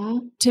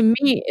 to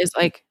me is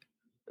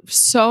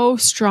so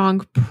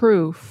strong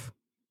proof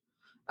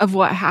of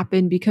what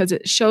happened, because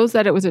it shows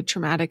that it was a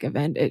traumatic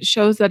event. It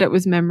shows that it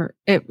was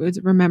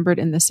remembered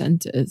in the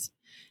senses.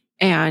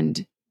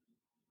 And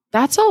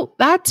that's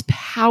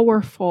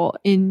powerful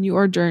in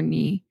your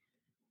journey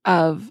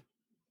of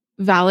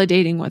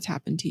validating what's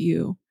happened to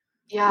you,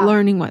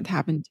 learning what's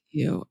happened to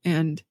you.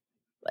 And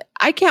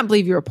I can't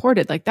believe you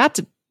reported. That's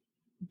a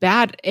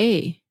bad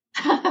A.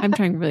 I'm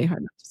trying really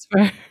hard not to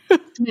swear.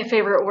 It's my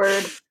favorite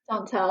word.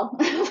 Don't tell.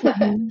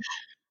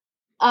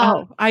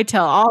 I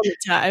tell all the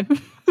time.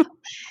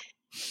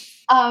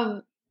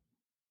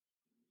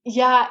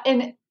 Yeah.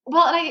 And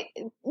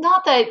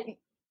not that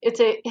it's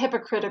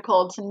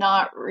hypocritical to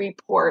not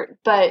report,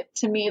 but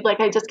to me,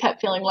 I just kept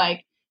feeling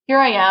here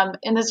I am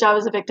in this job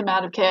as a victim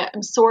advocate.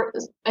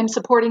 I'm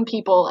supporting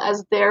people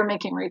as they're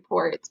making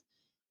reports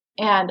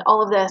and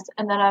all of this.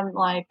 And then I'm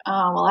like,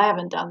 oh, well, I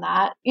haven't done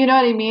that. You know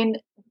what I mean?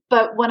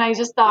 But when I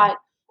just thought,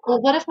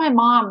 well, what if my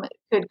mom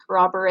could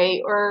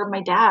corroborate, or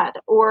my dad,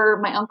 or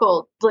my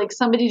uncle,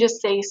 somebody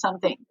just say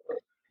something.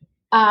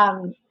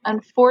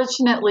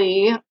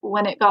 Unfortunately,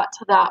 when it got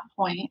to that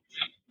point,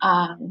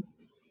 My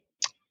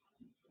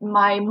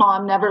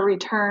mom never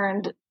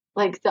returned.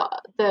 Like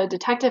the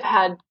detective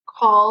had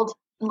called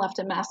and left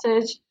a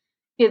message.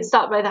 He had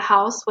stopped by the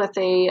house with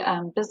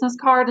a business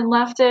card and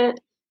left it.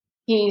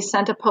 He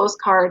sent a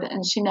postcard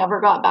and she never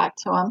got back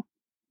to him.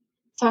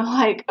 So I'm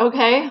like,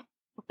 okay,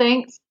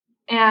 thanks.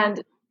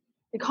 And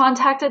we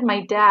contacted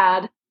my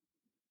dad,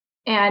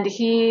 and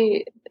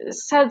he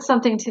said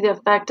something to the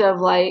effect of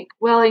like,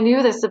 well, I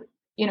knew this,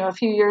 a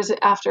few years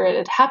after it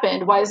had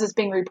happened. Why is this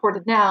being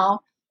reported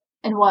now?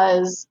 And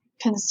was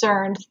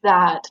concerned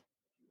that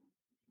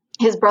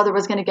his brother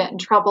was going to get in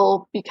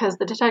trouble because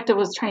the detective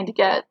was trying to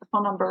get the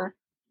phone number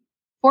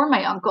for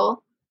my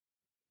uncle.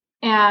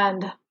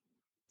 And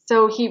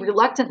so he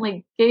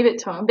reluctantly gave it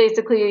to him.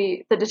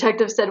 Basically, the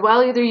detective said,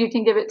 well, either you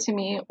can give it to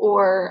me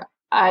or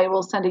I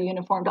will send a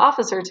uniformed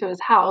officer to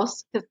his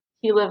house, because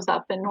he lives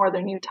up in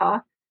northern Utah.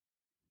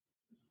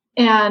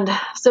 And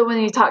so when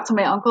he talked to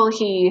my uncle,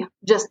 he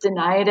just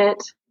denied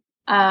it,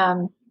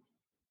 and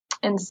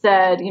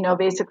said,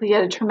 basically he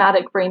had a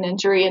traumatic brain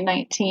injury in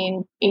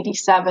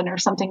 1987 or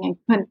something,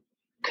 and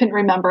couldn't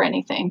remember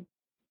anything.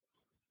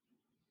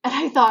 And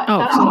I thought,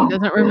 so he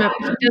doesn't remember.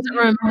 He doesn't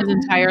remember his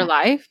entire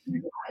life.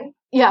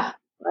 Yeah.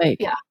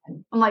 Yeah.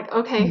 I'm like,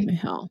 okay. What the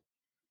hell?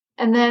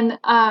 And then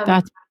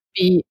that's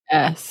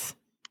BS.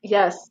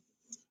 Yes.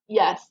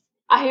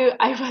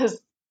 I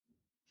was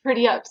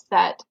pretty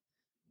upset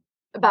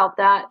about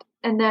that.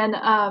 And then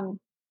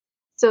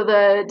so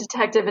the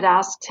detective had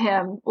asked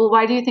him, well,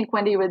 why do you think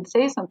Wendy would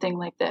say something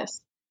like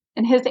this?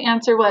 And his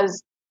answer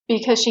was,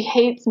 because she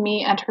hates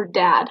me and her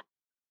dad.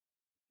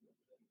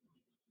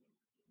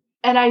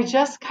 And I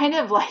just kind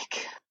of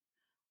like,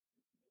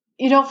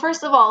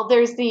 first of all,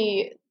 there's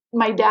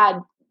my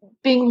dad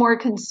being more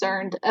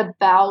concerned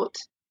about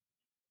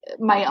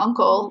my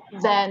uncle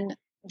than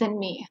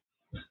me.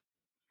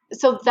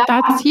 So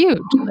that's huge.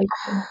 Like,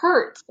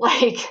 hurt.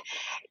 Like,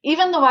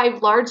 even though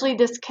I've largely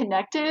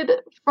disconnected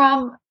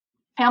from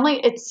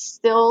family, it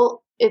still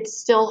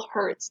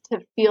hurts to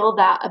feel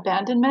that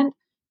abandonment.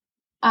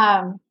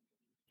 And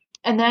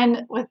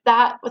then with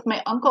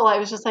my uncle, I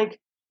was just like,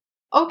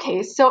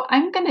 okay, so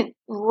I'm going to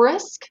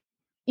risk,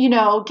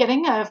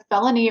 getting a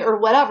felony or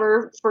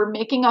whatever for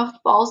making a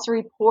false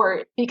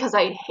report because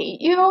I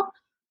hate you.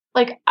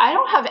 Like, I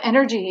don't have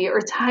energy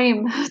or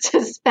time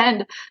to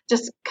spend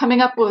just coming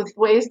up with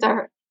ways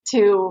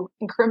to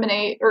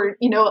incriminate or,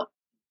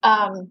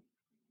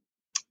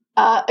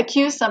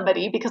 accuse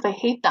somebody because I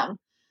hate them.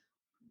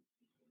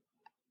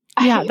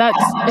 Yeah,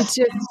 it's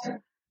just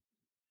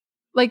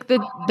like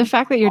the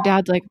fact that your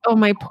dad's like, oh,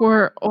 my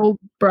poor old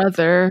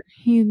brother,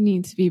 he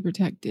needs to be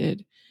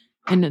protected.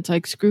 And it's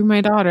like, screw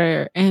my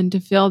daughter. And to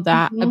feel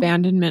that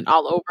abandonment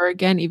all over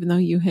again, even though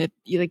you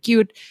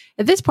would,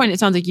 at this point, it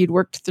sounds like you'd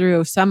worked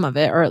through some of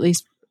it, or at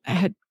least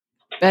had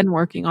been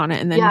working on it.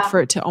 And then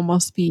for it to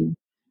almost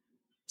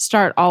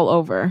start all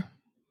over.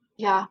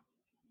 Yeah.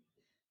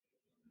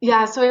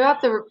 Yeah. So I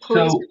got the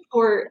police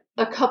report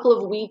a couple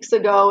of weeks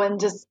ago,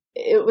 and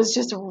it was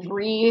just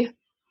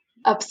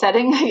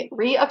upsetting.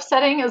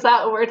 Re-upsetting, is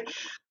that a word?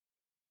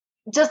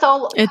 Just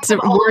all. It's a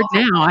word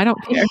now. I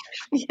don't care.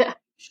 Yeah.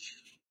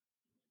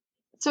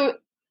 So it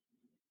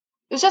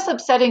was just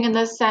upsetting in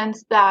the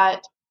sense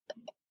that,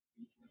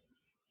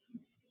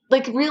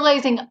 like,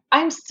 realizing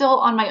I'm still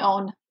on my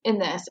own in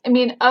this. I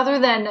mean, other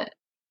than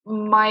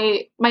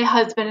my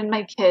husband and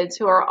my kids,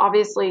 who are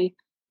obviously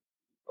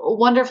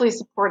wonderfully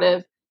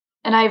supportive,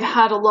 and I've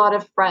had a lot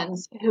of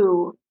friends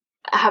who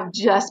have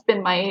just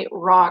been my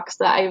rocks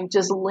that I've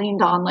just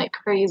leaned on like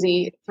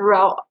crazy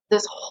throughout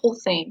this whole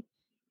thing.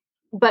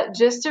 But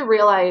just to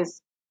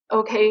realize,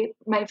 okay,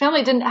 my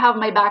family didn't have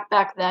my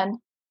back then,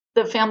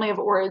 the family of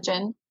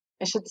origin,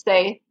 I should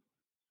say,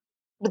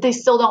 but they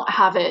still don't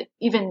have it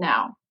even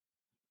now.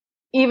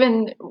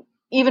 Even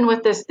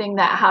with this thing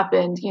that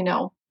happened,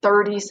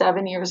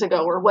 37 years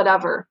ago or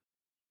whatever,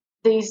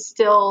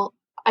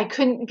 I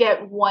couldn't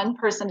get one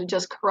person to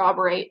just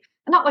corroborate.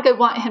 And not like I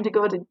want him to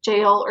go to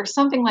jail or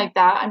something like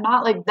that. I'm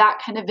not like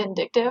that kind of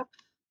vindictive.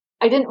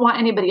 I didn't want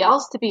anybody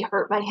else to be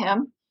hurt by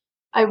him.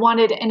 I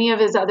wanted any of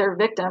his other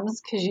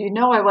victims, because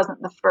I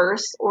wasn't the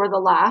first or the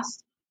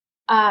last.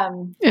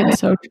 It's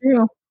so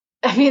true.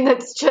 I mean,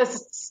 that's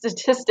just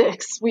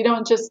statistics. We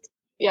don't just,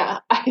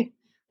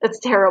 that's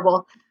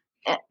terrible.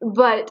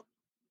 But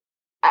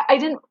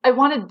I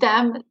wanted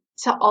them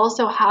to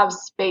also have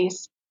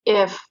space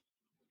if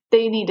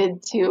they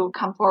needed to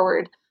come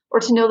forward, or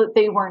to know that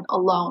they weren't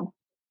alone.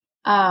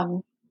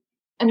 And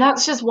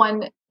that's just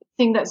one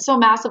thing that's so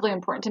massively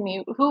important to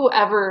me,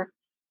 whoever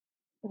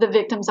the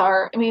victims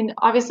are. I mean,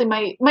 obviously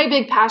my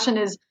big passion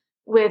is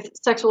with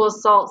sexual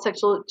assault,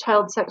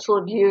 child sexual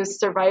abuse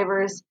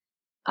survivors,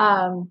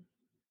 and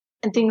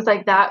things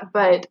like that.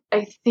 But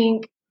I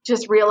think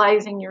just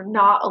realizing you're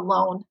not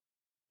alone.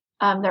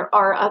 There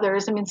are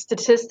others. I mean,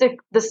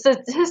 the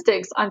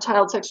statistics on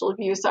child sexual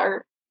abuse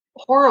are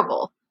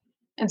horrible.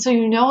 And so,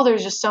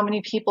 there's just so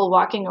many people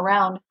walking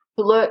around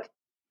who look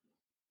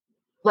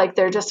like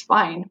they're just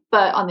fine,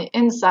 but on the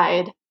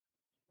inside,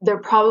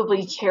 they're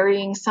probably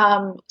carrying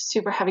some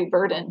super heavy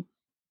burden.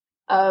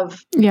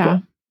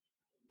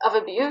 of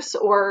abuse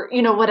or,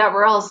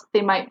 whatever else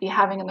they might be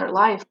having in their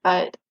life.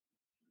 But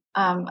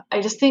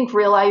I just think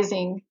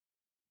realizing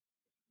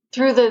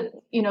through the,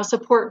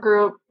 support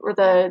group or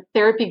the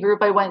therapy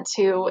group I went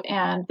to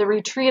and the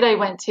retreat I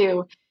went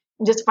to,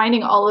 just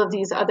finding all of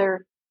these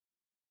other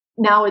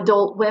now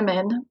adult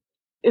women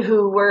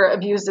who were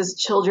abused as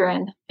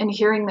children and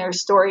hearing their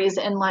stories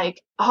and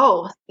like,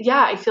 oh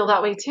yeah, I feel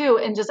that way too.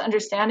 And just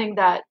understanding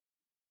that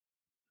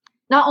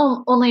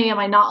not only am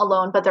I not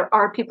alone, but there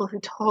are people who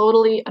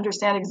totally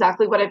understand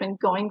exactly what I've been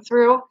going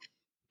through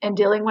and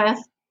dealing with,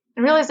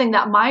 and realizing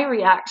that my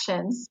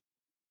reactions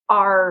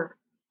are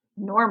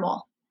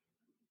normal.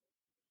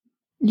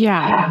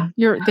 Yeah,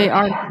 they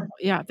are normal.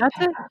 Yeah,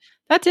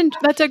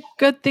 that's a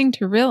good thing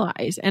to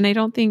realize. And I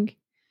don't think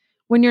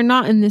when you're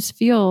not in this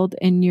field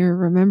and you're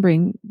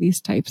remembering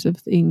these types of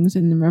things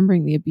and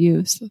remembering the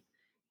abuse,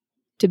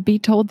 to be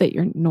told that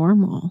you're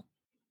normal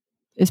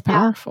is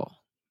powerful.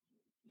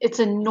 It's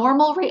a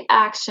normal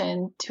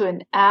reaction to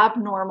an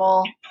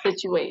abnormal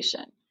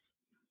situation.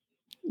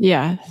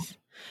 Yes.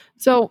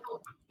 So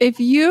if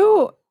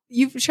you've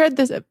shared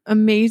this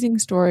amazing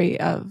story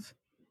of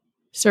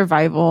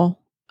survival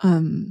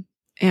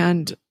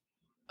and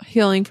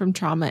healing from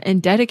trauma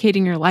and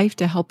dedicating your life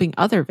to helping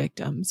other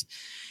victims,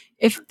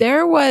 if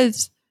there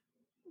was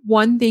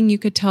one thing you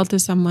could tell to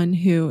someone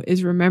who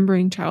is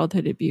remembering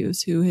childhood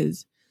abuse, who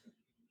is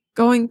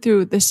going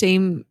through the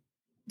same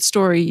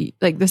story,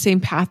 like the same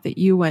path that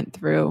you went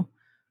through,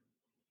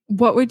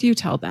 what would you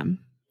tell them?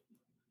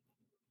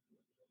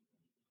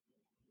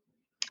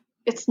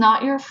 It's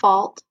not your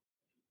fault.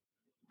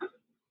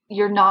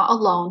 You're not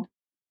alone.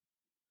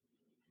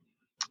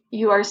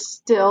 You are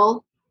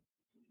still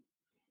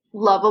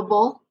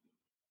lovable.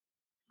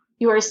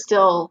 You are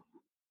still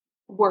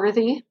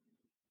worthy,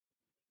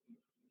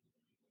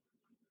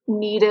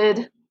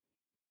 needed,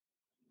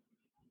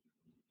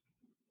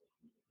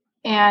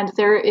 and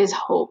there is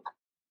hope.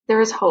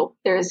 There is hope.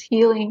 There is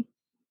healing,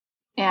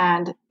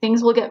 and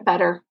things will get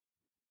better.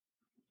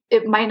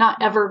 It might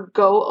not ever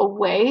go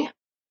away,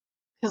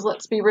 because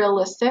let's be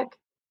realistic,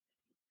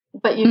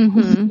 but you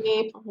can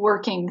keep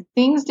working.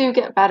 Things do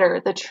get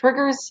better. The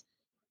triggers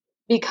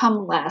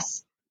become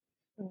less.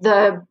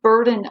 The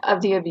burden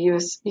of the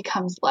abuse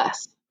becomes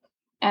less.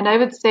 And I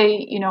would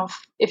say,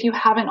 if you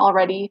haven't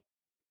already,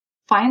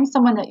 find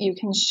someone that you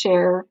can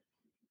share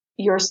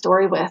your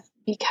story with,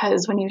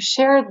 because when you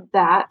share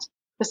that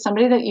with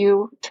somebody that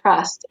you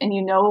trust and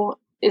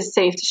is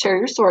safe to share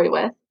your story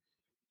with,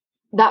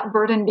 that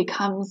burden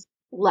becomes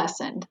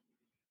lessened.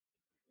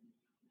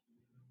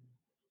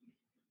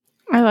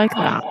 I like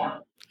that.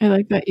 I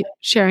like that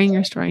sharing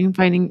your story and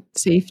finding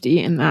safety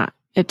in that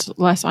it's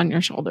less on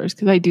your shoulders,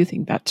 because I do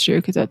think that's true,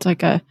 because that's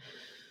like a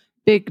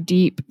big,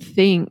 deep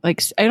thing.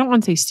 Like, I don't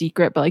want to say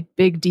secret, but like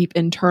big, deep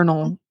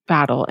internal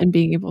battle, and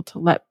being able to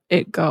let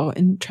it go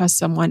and trust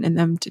someone and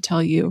them to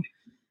tell you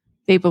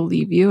they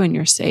believe you and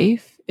you're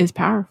safe is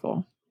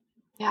powerful.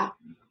 Yeah,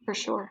 for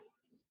sure.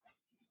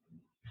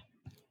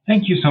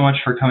 Thank you so much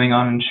for coming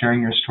on and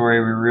sharing your story.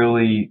 We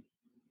really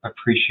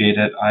appreciate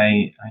it.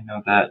 I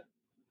know that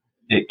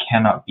it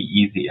cannot be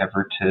easy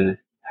ever to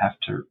have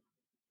to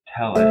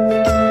tell it. And we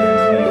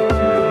really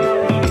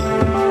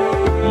appreciate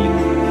you being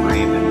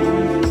brave and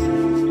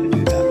willing to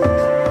do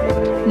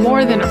that.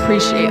 More than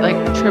appreciate, like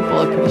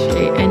triple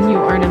appreciate. And you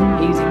are an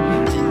amazing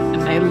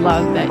human. And I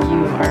love that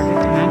you are a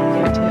victim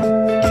advocate too.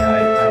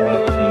 Yeah, I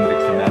love seeing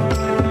victim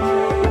advocates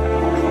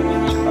that are also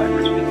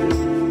survivors,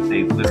 because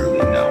they literally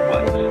know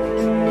what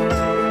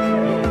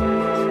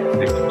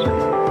victims are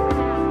going.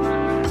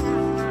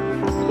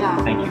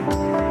 Yeah. Thank you.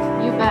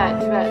 You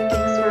bet.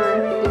 Thanks for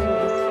doing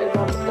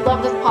this. I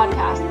love this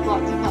podcast. It's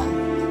lots of fun.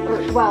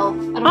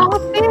 I don't know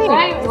the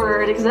right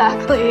word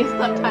exactly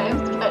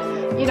sometimes, but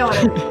you know what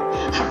I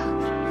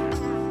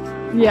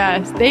mean.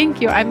 Yes,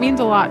 thank you. It means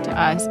a lot to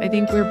us. I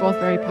think we're both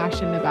very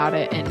passionate about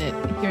it, and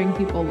hearing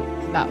people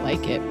that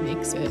like it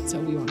makes it so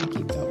we want to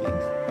keep going.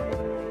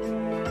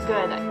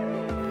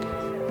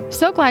 Good.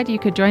 So glad you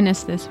could join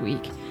us this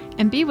week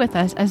and be with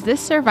us as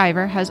this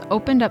survivor has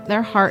opened up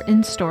their heart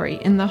and story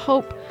in the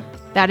hope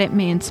that it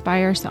may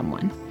inspire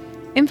someone.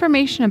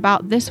 Information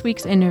about this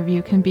week's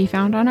interview can be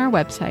found on our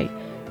website,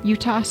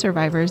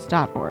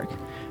 utahsurvivors.org.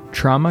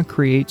 Trauma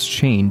creates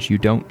change you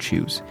don't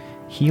choose.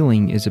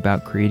 Healing is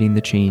about creating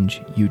the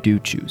change you do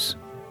choose.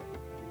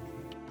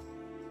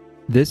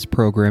 This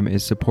program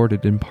is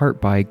supported in part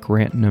by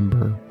grant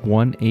number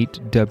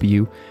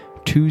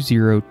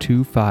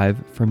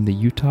 18W2025 from the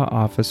Utah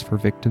Office for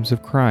Victims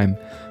of Crime,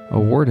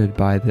 awarded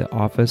by the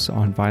Office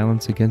on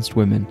Violence Against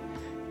Women.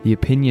 The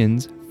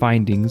opinions,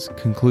 findings,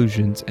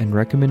 conclusions, and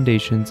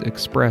recommendations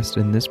expressed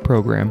in this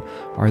program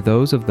are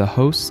those of the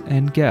hosts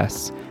and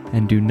guests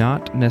and do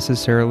not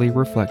necessarily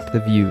reflect the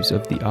views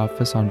of the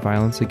Office on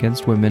Violence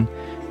Against Women,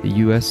 the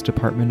U.S.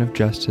 Department of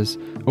Justice,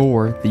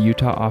 or the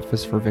Utah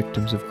Office for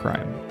Victims of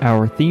Crime.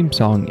 Our theme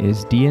song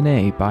is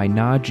DNA by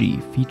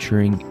Najee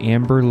featuring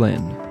Amber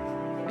Lynn.